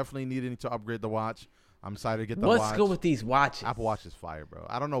 I'm definitely needing to upgrade the watch. I'm excited to get the watch. What's good with these watches? Apple Watch is fire, bro.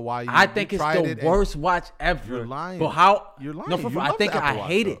 I don't know why I think it's the worst watch ever. You're lying. But how? You're lying. No, You I love think the I Apple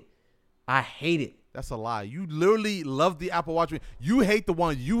Watch, hate though. it. I hate it. That's a lie. You literally love the Apple Watch. You hate the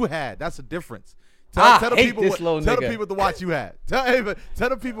one you had. That's the difference. I Tell the hate people this little tell the nigga. people the watch you had. Tell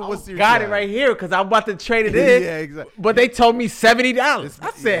the people what series Got you it had. right here because I'm about to trade it in. Yeah, exactly. But they told me $70.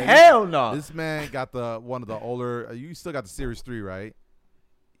 I said, Yeah, hell no. This man got one of the older. You still got the Series 3, right?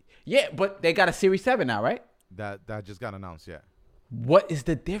 Yeah, but they got a Series 7 now, right? That just got announced. Yeah. What is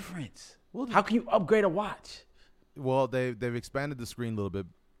the difference? How can you upgrade a watch? Well, they've expanded the screen a little bit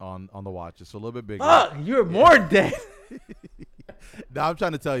on the watch. It's a little bit bigger. Fuck, you're more dead. Now I'm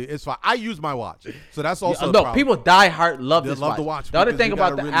trying to tell you, it's fine. I use my watch, so that's also a No, problem. people die hard love They this love watch. the watch. The other because thing you about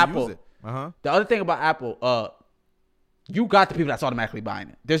gotta the really Apple, use it. the other thing about Apple, you got the people that's automatically buying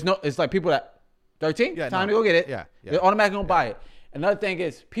it. It's like people that 13, Yeah, time no. to go get it. Yeah. They're automatically gonna buy it. Another thing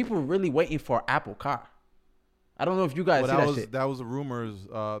is people are really waiting for an Apple car. I don't know if you guys see that shit. That was the rumors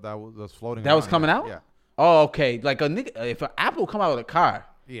that's floating. That was around. coming out? Yeah. Oh, okay. Like a nigga, if an Apple come out with a car,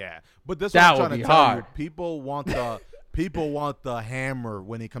 Yeah, but this That what I'm would trying be to tell hard. you. People want the hammer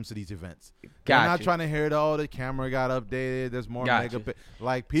when it comes to these events. They're Got not you. trying to hear the camera got updated. There's more Got megapixels.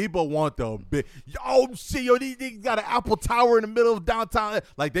 Like people want the big. These got an Apple Tower in the middle of downtown.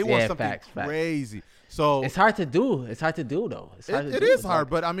 Like they want Yeah, something facts. crazy. So it's hard to do. It's hard to do though. It's hard to it do. is It's hard,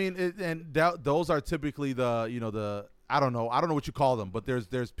 but I mean, those are typically the I don't know what you call them, but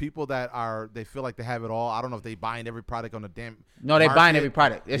there's people that they feel like they have it all. I don't know if they buying every product on the damn. No, they market. buying every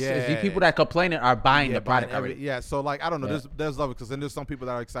product. It's the Yeah. people that complaining are buying the product buying already. yeah. So like I don't know. Yeah. There's love because then there's some people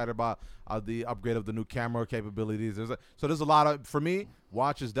that are excited about the upgrade of the new camera capabilities. There's a lot of for me.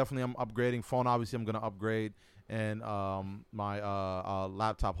 Watch is definitely I'm upgrading. Phone obviously I'm gonna upgrade, and my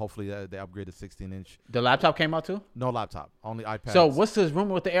laptop hopefully they upgrade to 16-inch. The laptop came out too. No laptop, only iPad. So what's this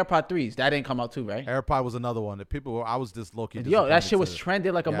rumor with the AirPod 3s? That didn't come out too, right? AirPod was another one that I was just low-key Yo, that disappointed shit was to-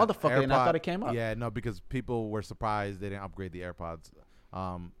 trending like a Yeah, motherfucker, and I AirPod- thought it came up. Yeah, no, because people were surprised they didn't upgrade the AirPods.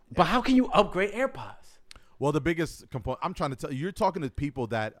 But how can you upgrade AirPods? Well, the biggest component I'm trying to tell you're talking to people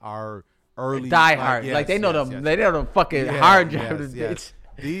that are early Die hard. yes, like they know yes, them. yes. They know them fucking hard drive. This bitch.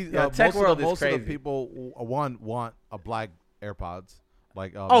 These Yo, tech most world of is the crazy. people want a black AirPods.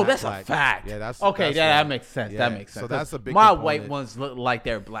 Like that's black. a fact. Yeah, that's okay. that's that one. makes sense. Yeah, That makes sense. So that's a big. My component. white ones look like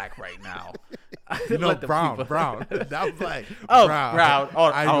they're black right now. brown. That was like brown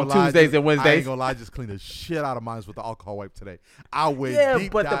on Tuesdays and Wednesdays. I ain't gonna lie, just clean the shit out of mine with the alcohol wipe today. I went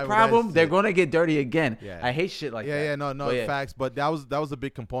deep but dive the with problem, that they're shit. gonna get dirty again. Yeah. I hate shit like that. No, facts. But that was a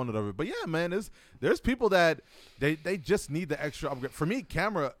big component of it. But yeah, man, there's people that they just need the extra upgrade. For me,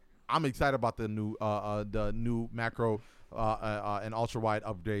 camera, I'm excited about the new macro. And ultra wide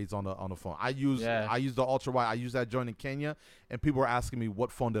upgrades on the phone. I use the ultra wide. I use that joint in Kenya, and people were asking me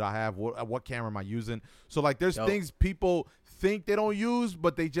what phone did I have, what camera am I using. So like, there's things people think they don't use,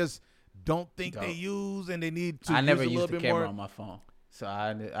 but they just don't think they use, and they need to. I never use used the camera more. on my phone, so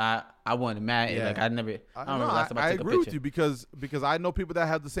I wasn't mad. Yeah. Like I don't remember last time I took a picture. agree with you because I know people that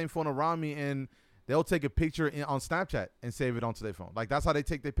have the same phone around me, and they'll take a picture on Snapchat and save it onto their phone. Like that's how they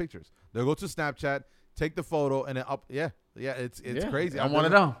take their pictures. They'll go to Snapchat, take the photo, and then up. Yeah, it's crazy. I'm one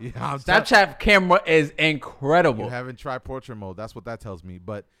of them. Yeah, Snapchat camera is incredible. You haven't tried portrait mode. That's what that tells me.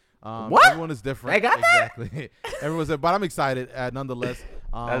 But what? Everyone is different. They got that? Exactly. Everyone's there, but I'm excited nonetheless.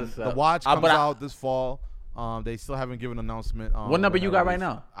 The watch comes out this fall. They still haven't given an announcement. What number you got right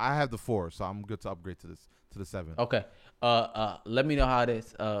now? I have the 4, so I'm good to upgrade to the 7. Okay. Let me know how it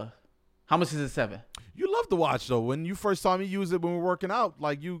is. How much is the 7? You love the watch though. When you first saw me use it when we were working out,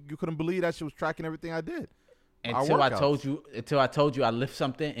 like you couldn't believe that shit was tracking everything I did. Until I told you I lift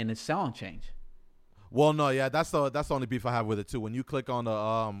something and the sound change. Well, no, yeah, that's the only beef I have with it too. When you click on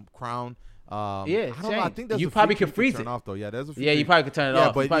the crown, I think there's you probably could freeze turn it off though. Yeah, there's a few. Yeah, you probably could turn it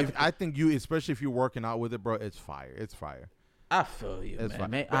off. But I think especially if you're working out with it, bro, it's fire. It's fire. I feel you, it's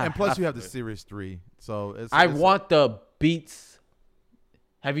man. And plus, you have the Series 3, so I want the Beats.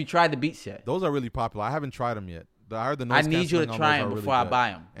 Have you tried the Beats yet? Those are really popular. I haven't tried them yet. I heard the noise I need you to try them before I buy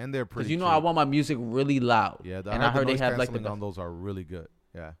them. And they're pretty. Because I want my music really loud. Yeah, I heard they have like on those are really good.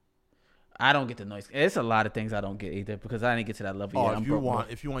 Yeah. I don't get the noise. It's a lot of things I don't get either because I didn't get to that level yet.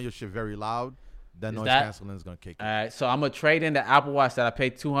 If you want your shit very loud, that noise canceling is gonna kick in. All right, so I'm gonna trade in the Apple Watch that I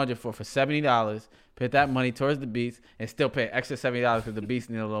paid $200 for $70. Put that money towards the Beats and still pay extra $70 because the Beats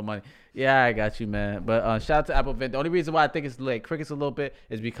need a little money. Yeah, I got you, man. But shout out to Apple Event. The only reason why I think it's like crickets a little bit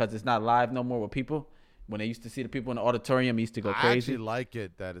is because it's not live no more with people. When they used to see the people in the auditorium, it used to go crazy. I actually like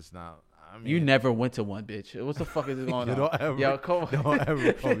it that it's not. I mean, you never went to one, bitch. What the fuck is going on? Don't ever call me a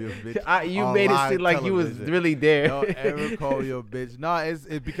bitch. You made it seem like you was really there. Don't ever call you a bitch. No, it's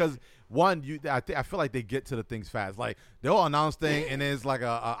because one, I feel like they get to the things fast. Like they'll announce thing and then it's like a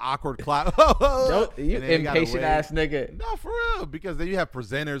awkward clap. You impatient ass nigga. No, for real. Because then you have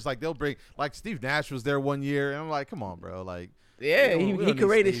presenters like they'll bring like Steve Nash was there one year and I'm like, come on, bro, like. Yeah, he can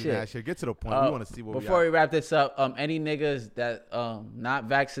rate his shit. Get to the point. We want to see what before we wrap this up. Any niggas that not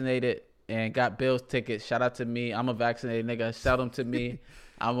vaccinated and got Bills tickets, shout out to me. I'm a vaccinated nigga. Sell them to me.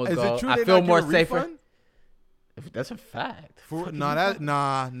 I'm gonna go. I feel more safer. That's a fact.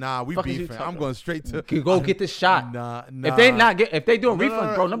 Nah. We beefing. I'm going straight to go get the shot. Nah. If they do a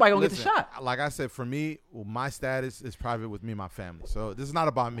refund, bro, nobody gonna get the shot. Like I said, for me, my status is private with me and my family. So this is not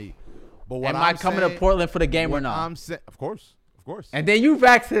about me. But what am I coming to Portland for the game or not? I'm saying, of course. And then you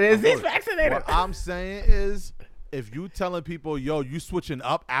vaccinated. He's vaccinated. What I'm saying is, if you telling people, yo, you switching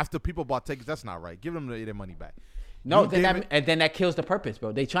up after people bought tickets, that's not right. Give them their money back. No, and then that kills the purpose,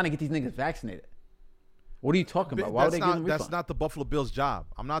 bro. They trying to get these niggas vaccinated. What are you talking about? Why would they give them That's not the Buffalo Bills' job.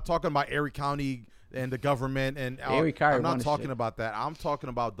 I'm not talking about Erie County and the government. I'm not talking about that. I'm talking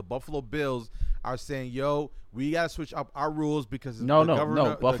about the Buffalo Bills are saying, yo, we got to switch up our rules because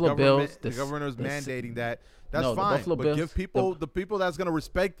Buffalo Bills, the governor's mandating that. That's fine. But give people the people that's going to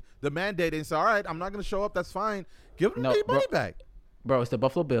respect the mandate and say, all right, I'm not going to show up. That's fine. Give them their money back. Bro, it's the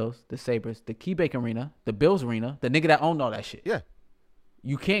Buffalo Bills, the Sabres, the KeyBank Arena, the Bills Arena, the nigga that owned all that shit. Yeah.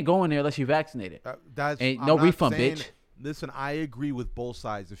 You can't go in there unless you're vaccinated. Ain't no refund, bitch. Listen, I agree with both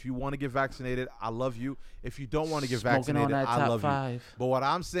sides. If you want to get vaccinated, I love you. If you don't want to get vaccinated, I love you. But what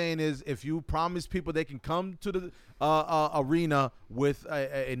I'm saying is, if you promise people they can come to the arena with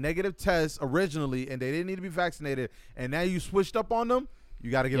a negative test originally and they didn't need to be vaccinated, and now you switched up on them, you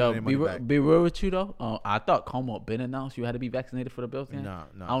got to give them their money back. Be real with you, though. I thought Como had been announced you had to be vaccinated for the Bills game. No.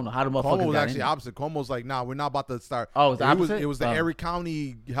 I don't know how the motherfuckers Como was got actually opposite. Como's like, nah, we're not about to start. Oh, it was It was the Erie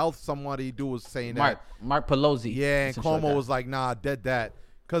County health somebody was saying that. Mark Pelosi. Yeah, and Como was like, nah, dead that.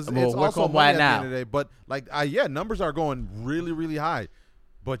 Because it's also money at the end of the day. But, like, numbers are going really, really high.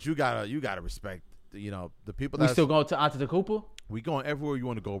 But you gotta respect, the people that. We still going to Antetokounmpo? We going everywhere you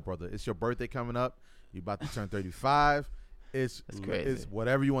want to go, brother. It's your birthday coming up. You about to turn 35. It's crazy. It's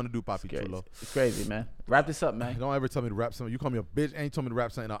whatever you want to do, Papi Chulo. It's crazy, man. Wrap this up, man. Don't ever tell me to rap something. You call me a bitch and you told me to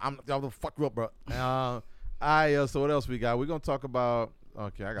rap something. I'm gonna fuck you up, bro. All right, so what else we got? We're gonna talk about.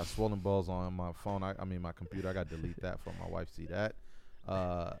 Okay, I got swollen balls on my phone. I mean my computer. I got to delete that for my wife see that.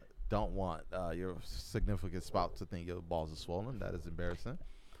 Don't want your significant spouse to think your balls are swollen. That is embarrassing.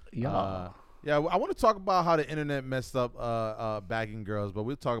 Yeah. Yeah, I want to talk about how the internet messed up bagging girls, but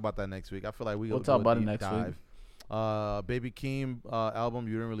we'll talk about that next week. I feel like we'll talk about it next week. Baby Keem album,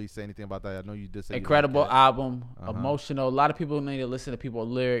 you didn't really say anything about that. I know you did say incredible album, emotional. A lot of people need to listen to people's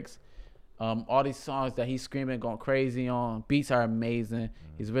lyrics. All these songs that he's screaming, going crazy on. Beats are amazing.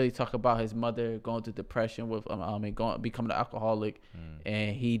 He's really talking about his mother going through depression with becoming an alcoholic,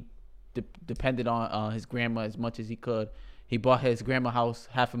 and he depended on his grandma as much as he could. He bought his grandma house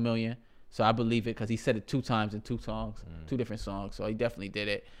 $500,000. So I believe it because he said it 2 times in 2 songs, 2 different songs. So he definitely did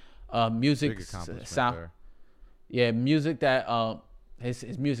it. Music sound, there. Yeah, music that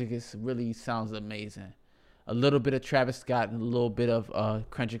his music really sounds amazing. A little bit of Travis Scott and a little bit of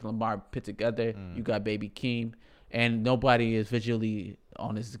Kendrick Lamar put together. You got Baby Keem, and nobody is visually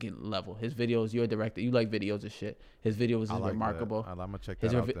on his level. His videos, you're a director, you like videos and shit. His videos is remarkable. I'm gonna check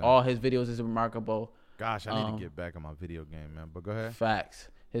that out. All his videos is remarkable. Gosh, I need to get back on my video game, man. But go ahead. Facts.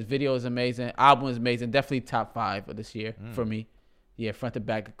 His video is amazing. Album is amazing. Definitely top 5 of this year for me. Yeah, front to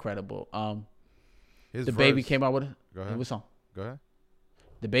back, incredible. The Baby came out with a song. Go ahead.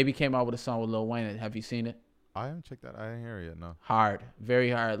 The Baby came out with a song with Lil Wayne. Have you seen it? I haven't checked that. I didn't hear it yet. No. Hard,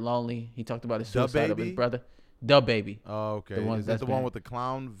 very hard, lonely. He talked about his suicide of his brother. The Baby. Oh, okay. Is that the one with the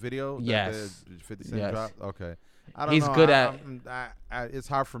clown video? Yes. 50 Cent dropped? Okay. I don't know. He's good at. It's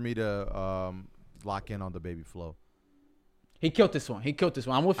hard for me to lock in on the Baby flow. He killed this one.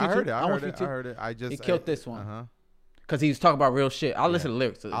 I'm with you. I heard it. He killed this one. Because he was talking about real shit. I'll listen to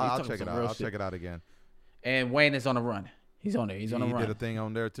lyrics. I'll check it out. I'll check it out again. And Wayne is on the run. He's on there. He's on the run. He did a thing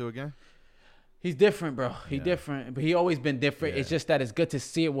on there too again? He's different, bro. He's different. But he always been different. It's just that it's good to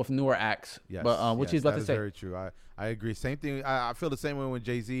see it with newer acts. Yes. But what you was about to say. That's very true. I agree. Same thing. I feel the same way when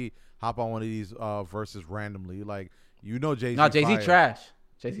Jay-Z hop on one of these verses randomly. Like, Jay-Z. No, Jay-Z trash.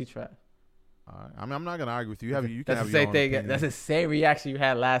 Jay-Z trash. I mean, I'm not gonna argue with you. You can That's have the same your own thing. opinion. That's the same reaction you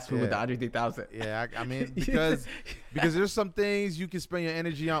had last week with the Andre 3000. Yeah, I mean, because there's some things you can spend your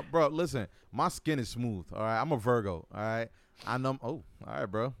energy on, bro. Listen, my skin is smooth. All right, I'm a Virgo. All right, I know. Oh, all right,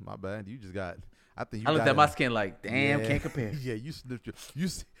 bro. My bad. You just got. I think you. I looked at my skin like, damn, can't compare. Yeah, you sniffed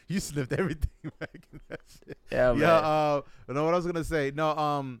you sniffed everything back in that shit. Yeah, man. Yeah. You know what I was gonna say?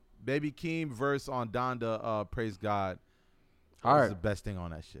 No. Baby Keem verse on Donda. Praise God. Hard. The best thing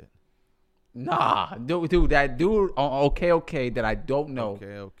on that shit. Nah, dude, that dude on okay that I don't know.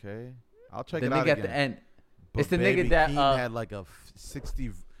 Okay. I'll check it out again. The nigga at the end. But it's the Baby nigga that Keem had like a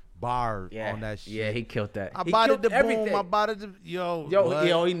 60 bar on that shit. Yeah, he killed that. I bought it the boom. I bought it the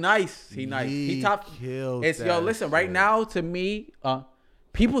yo. He nice. He nice. He top. Killed it's that listen. shit. Right now, to me,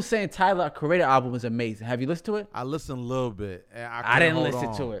 people saying Tyler Creator album is amazing. Have you listened to it? I listened a little bit. I didn't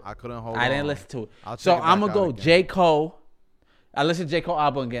listen to it. I couldn't hold on. I didn't listen to it. So I'm gonna go J. Cole. I listened to J. Cole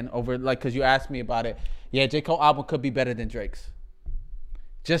album again because you asked me about it. Yeah, J. Cole album could be better than Drake's.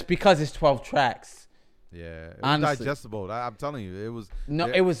 Just because it's 12 tracks. Yeah, it was digestible. I'm telling you, it was. No,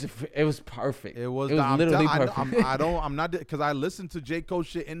 it was perfect. It was literally perfect. I'm not because I listened to J. Cole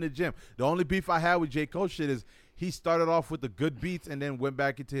shit in the gym. The only beef I had with J. Cole shit is he started off with the good beats and then went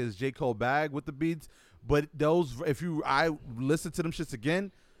back into his J. Cole bag with the beats. But I listened to them shits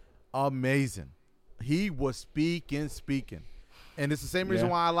again, amazing. He was speaking. And it's the same reason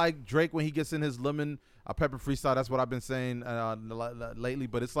why I like Drake when he gets in his lemon pepper freestyle. That's what I've been saying lately.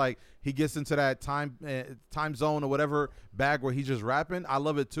 But it's like he gets into that time zone or whatever bag where he's just rapping. I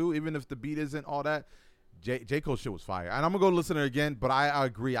love it too, even if the beat isn't all that. J. Cole shit was fire. And I'm going to go listen to it again, but I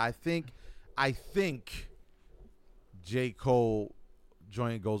agree. I think J. Cole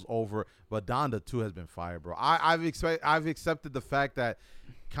joint goes over, but Donda 2 has been fire, bro. I've accepted the fact that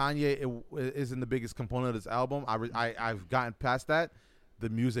Kanye isn't the biggest component of this album. I've gotten past that. The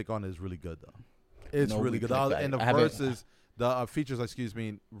music on it is really good though. It's really good. And the verses, the features,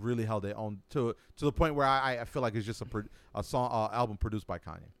 really held their own to the point where I feel like it's just a song album produced by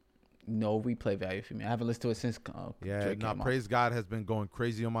Kanye. No replay value for me. I haven't listened to it since. Praise God has been going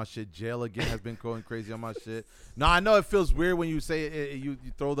crazy on my shit. Jail Again has been going crazy on my shit. No, I know it feels weird when you say it, you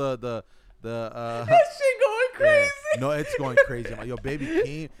throw the that shit going crazy. Yeah. No, it's going crazy. Yo, Baby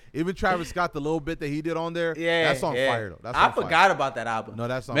Keem, even Travis Scott, the little bit that he did on there, that's on fire though. I forgot about that album. No,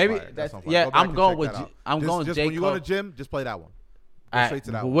 that's on fire. That's on fire. Yeah, I'm going with J. Cole. When you go to the gym, just play that one. Go straight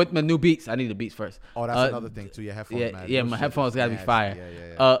to that one. With my new beats, I need the beats first. Oh, that's another thing too. Your headphones. My headphones gotta be fire.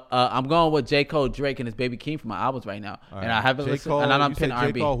 I'm going with J. Cole, Drake, and his Baby Keem for my albums right now, and I haven't listened. And I'm pinning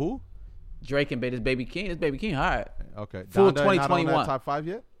R&B. J. Cole who? Drake and his Baby Keem. His Baby Keem, all right. Okay. Full Donda 2021. Not on that top 5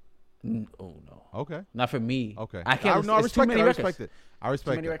 yet? Oh no. Okay. Not for me. Okay. I can't. I it's too respect many it. records. I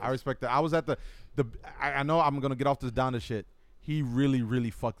respect it. I respect it. I was at I know I'm gonna get off this Donda shit. He really, really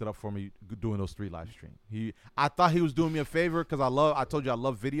fucked it up for me doing those 3 live streams. I thought he was doing me a favor because I told you I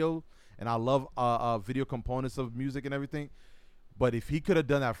love video and I love video components of music and everything. But if he could have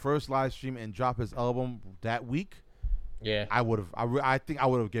done that first live stream and dropped his album that week, Yeah, I would have. I think I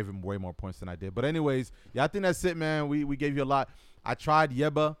would have given him way more points than I did. But anyways, yeah, I think that's it, man. We gave you a lot. I tried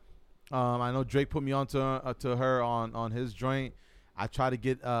Yeba. I know Drake put me on to her on his joint. I try to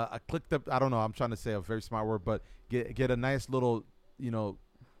get a clicked up. I don't know. I'm trying to say a very smart word, but get a nice little,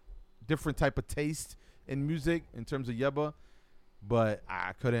 different type of taste in music in terms of Yeba. But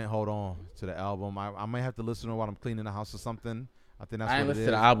I couldn't hold on to the album. I might have to listen to it while I'm cleaning the house or something. I think that's I what ain't it listened is.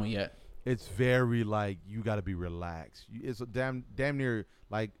 to the album yet. It's very like you got to be relaxed. It's a damn near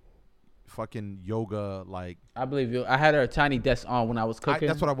like fucking yoga. Like I believe you. I had her Tiny Desk on when I was cooking.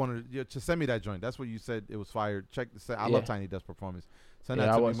 that's what I wanted to send me that joint. That's what you said. It was fired. Check the set. I love Tiny Desk performance. Send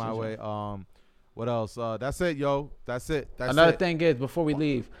that to me my way. What else? That's it, yo. That's it. Another thing is, before we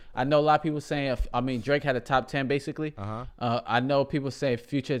leave, I know a lot of people saying, Drake had a top 10 basically. I know people say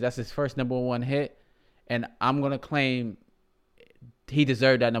Future, that's his first #1 hit, and I'm gonna claim he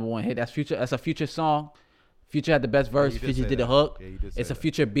deserved that #1 hit. That's Future. That's a Future song. Future had the best verse. Future did the hook. Yeah, you did say it's a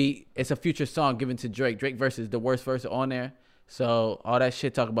Future beat. It's a Future song given to Drake. Drake verse is the worst verse on there. So all that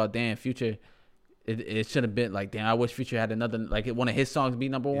shit talk about damn Future. It should have been like damn. I wish Future had another like one of his songs be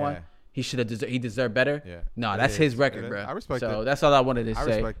 #1. He should have he deserved better. Yeah. No, that's his record, bro. I respect it. So that's all I wanted to say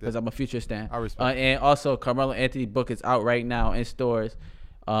respect it. because I'm a Future stan. I respect And also, Carmelo Anthony book is out right now in stores.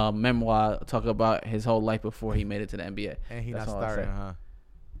 Memoir talk about his whole life before he made it to the NBA. And he That's not all I say. starting, huh?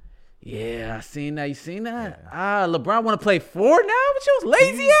 Yeah, I seen that. You seen that? Yeah. LeBron want to play 4 now? But you was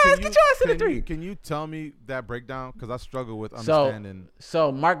lazy ass. Get your ass in the 3. Can you tell me that breakdown? Because I struggle with understanding.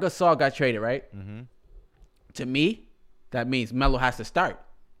 So Marc Gasol got traded, right? Mm-hmm. To me, that means Melo has to start.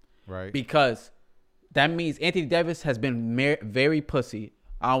 Right. Because that means Anthony Davis has been very pussy.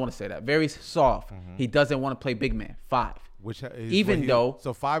 I don't want to say that. Very soft. Mm-hmm. He doesn't want to play big man. 5. Which is even though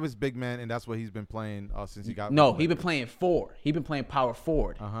so 5 is big man, and that's what he's been playing since he got. No, he's been playing 4. He's been playing power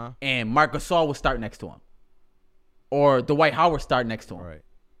forward. And Marc Gasol will start next to him, or Dwight Howard start next to him.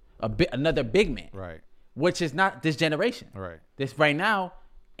 Right. Another big man. Right. Which is not this generation. Right. This right now,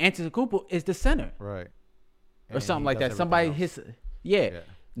 Antetokounmpo is the center. Right. Or something like that. Somebody hits. Yeah.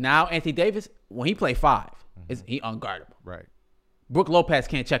 Now Anthony Davis, when he play 5, is he unguardable. Right. Brook Lopez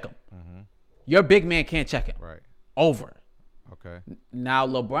can't check him. Your big man can't check him. Right. Over. Okay. Now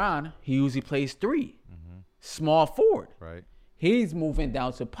LeBron, he usually plays 3, small forward. Right. He's moving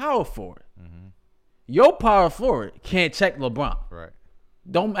down to power forward. Your power forward can't check LeBron. Right.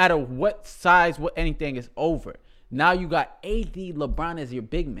 Don't matter what size, what anything is over. Now you got AD, LeBron as your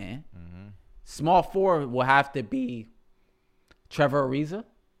big man. Small forward will have to be Trevor Ariza.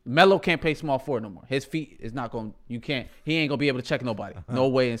 Melo can't play small forward no more. His feet is not going. He ain't gonna be able to check nobody. No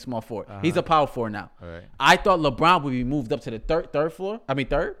way in small forward. He's a power forward now. Right. I thought LeBron would be moved up to the third floor.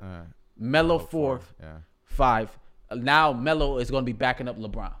 Third. Melo 4th. Yeah. 5. Now Melo is gonna be backing up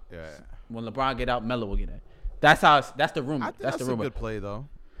LeBron. Yeah. When LeBron get out, Melo will get in. That's the rumor. I think that's the rumor. a good play though.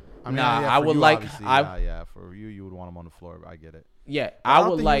 I mean, Nah, yeah, I would you, like. for you would want him on the floor. I get it. Yeah, I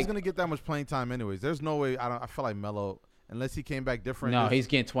would think like. he's gonna get that much playing time anyways. There's no way. I feel like Melo, unless he came back different. No, he's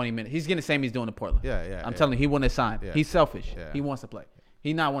getting 20 minutes. He's getting the same he's doing in Portland. Yeah. I'm telling you, he wouldn't have signed. Yeah. He's selfish. Yeah. He wants to play.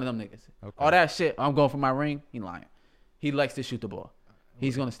 He's not one of them niggas. Okay. All that shit, I'm going for my ring. He lying. He likes to shoot the ball.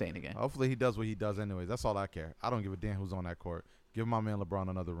 He's gonna stay in the game. Hopefully he does what he does anyways. That's all I care. I don't give a damn who's on that court. Give my man LeBron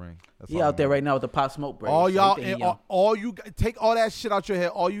another ring. That's He out there right now with the Pop Smoke braids. All y'all, So he think he all you take all that shit out your head.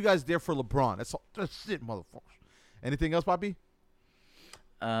 All you guys there for LeBron. That's it, motherfuckers. Anything else, Poppy?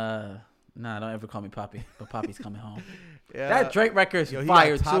 Nah, don't ever call me Poppy. But Poppy's coming home. Yeah. That Drake record is Yo, he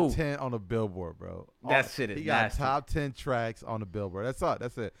fire got top too. 10 on the Billboard, bro. That shit is He got nasty. top 10 tracks on the Billboard. That's it.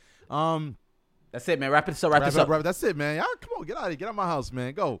 That's it. That's it, man. Wrap this up. Wrap this up. That's it, man. Y'all, come on, get out of here. Get out of my house,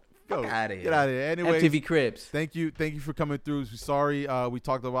 man. Go. Fuck outta here. Get out of here. Anyways, MTV Cribs. Thank you for coming through. Sorry, we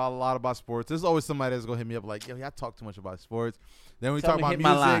talked a lot about sports. There's always somebody that's gonna hit me up like, yo, y'all talk too much about sports. Then we Tell talk me, about hit my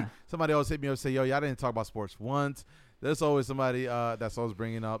music. line. Somebody else hit me up and say, yo, y'all didn't talk about sports once. There's always somebody that's always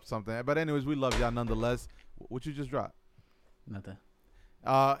bringing up something. But anyways, we love y'all nonetheless. What you just dropped? Nothing.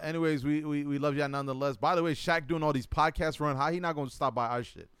 Anyways, we love y'all nonetheless. By the way, Shaq doing all these podcasts run. How he not gonna stop by our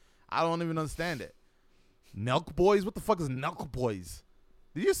shit? I don't even understand it. Nelk Boys? What the fuck is Nelk Boys?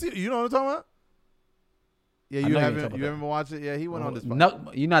 Did you see? You know what I'm talking about? Yeah, you haven't been watching it? Yeah, he went on this.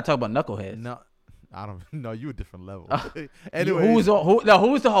 You're not talking about Knuckleheads. No, I don't. No, you a different level. Anyway, who was the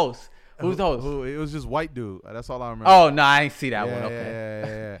host? Who's the host? It was just white dude. That's all I remember. Oh no, I ain't see that one.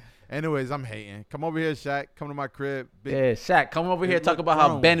 Okay. Yeah. Anyways, I'm hating. Come over here, Shaq. Come to my crib. Yeah, Shaq, come over here. Talk about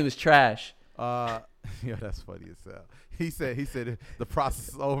how Ben was trash. Yeah, that's funny as hell. He said the process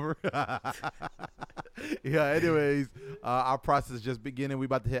is over. Yeah. Anyways, our process is just beginning. We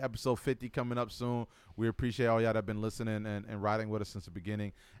about to hit episode 50 coming up soon. We appreciate all y'all that have been listening and riding with us since the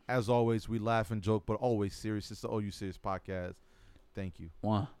beginning. As always, we laugh and joke, but always serious. It's the OU Serious Podcast. Thank you.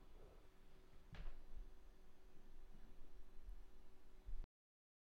 One.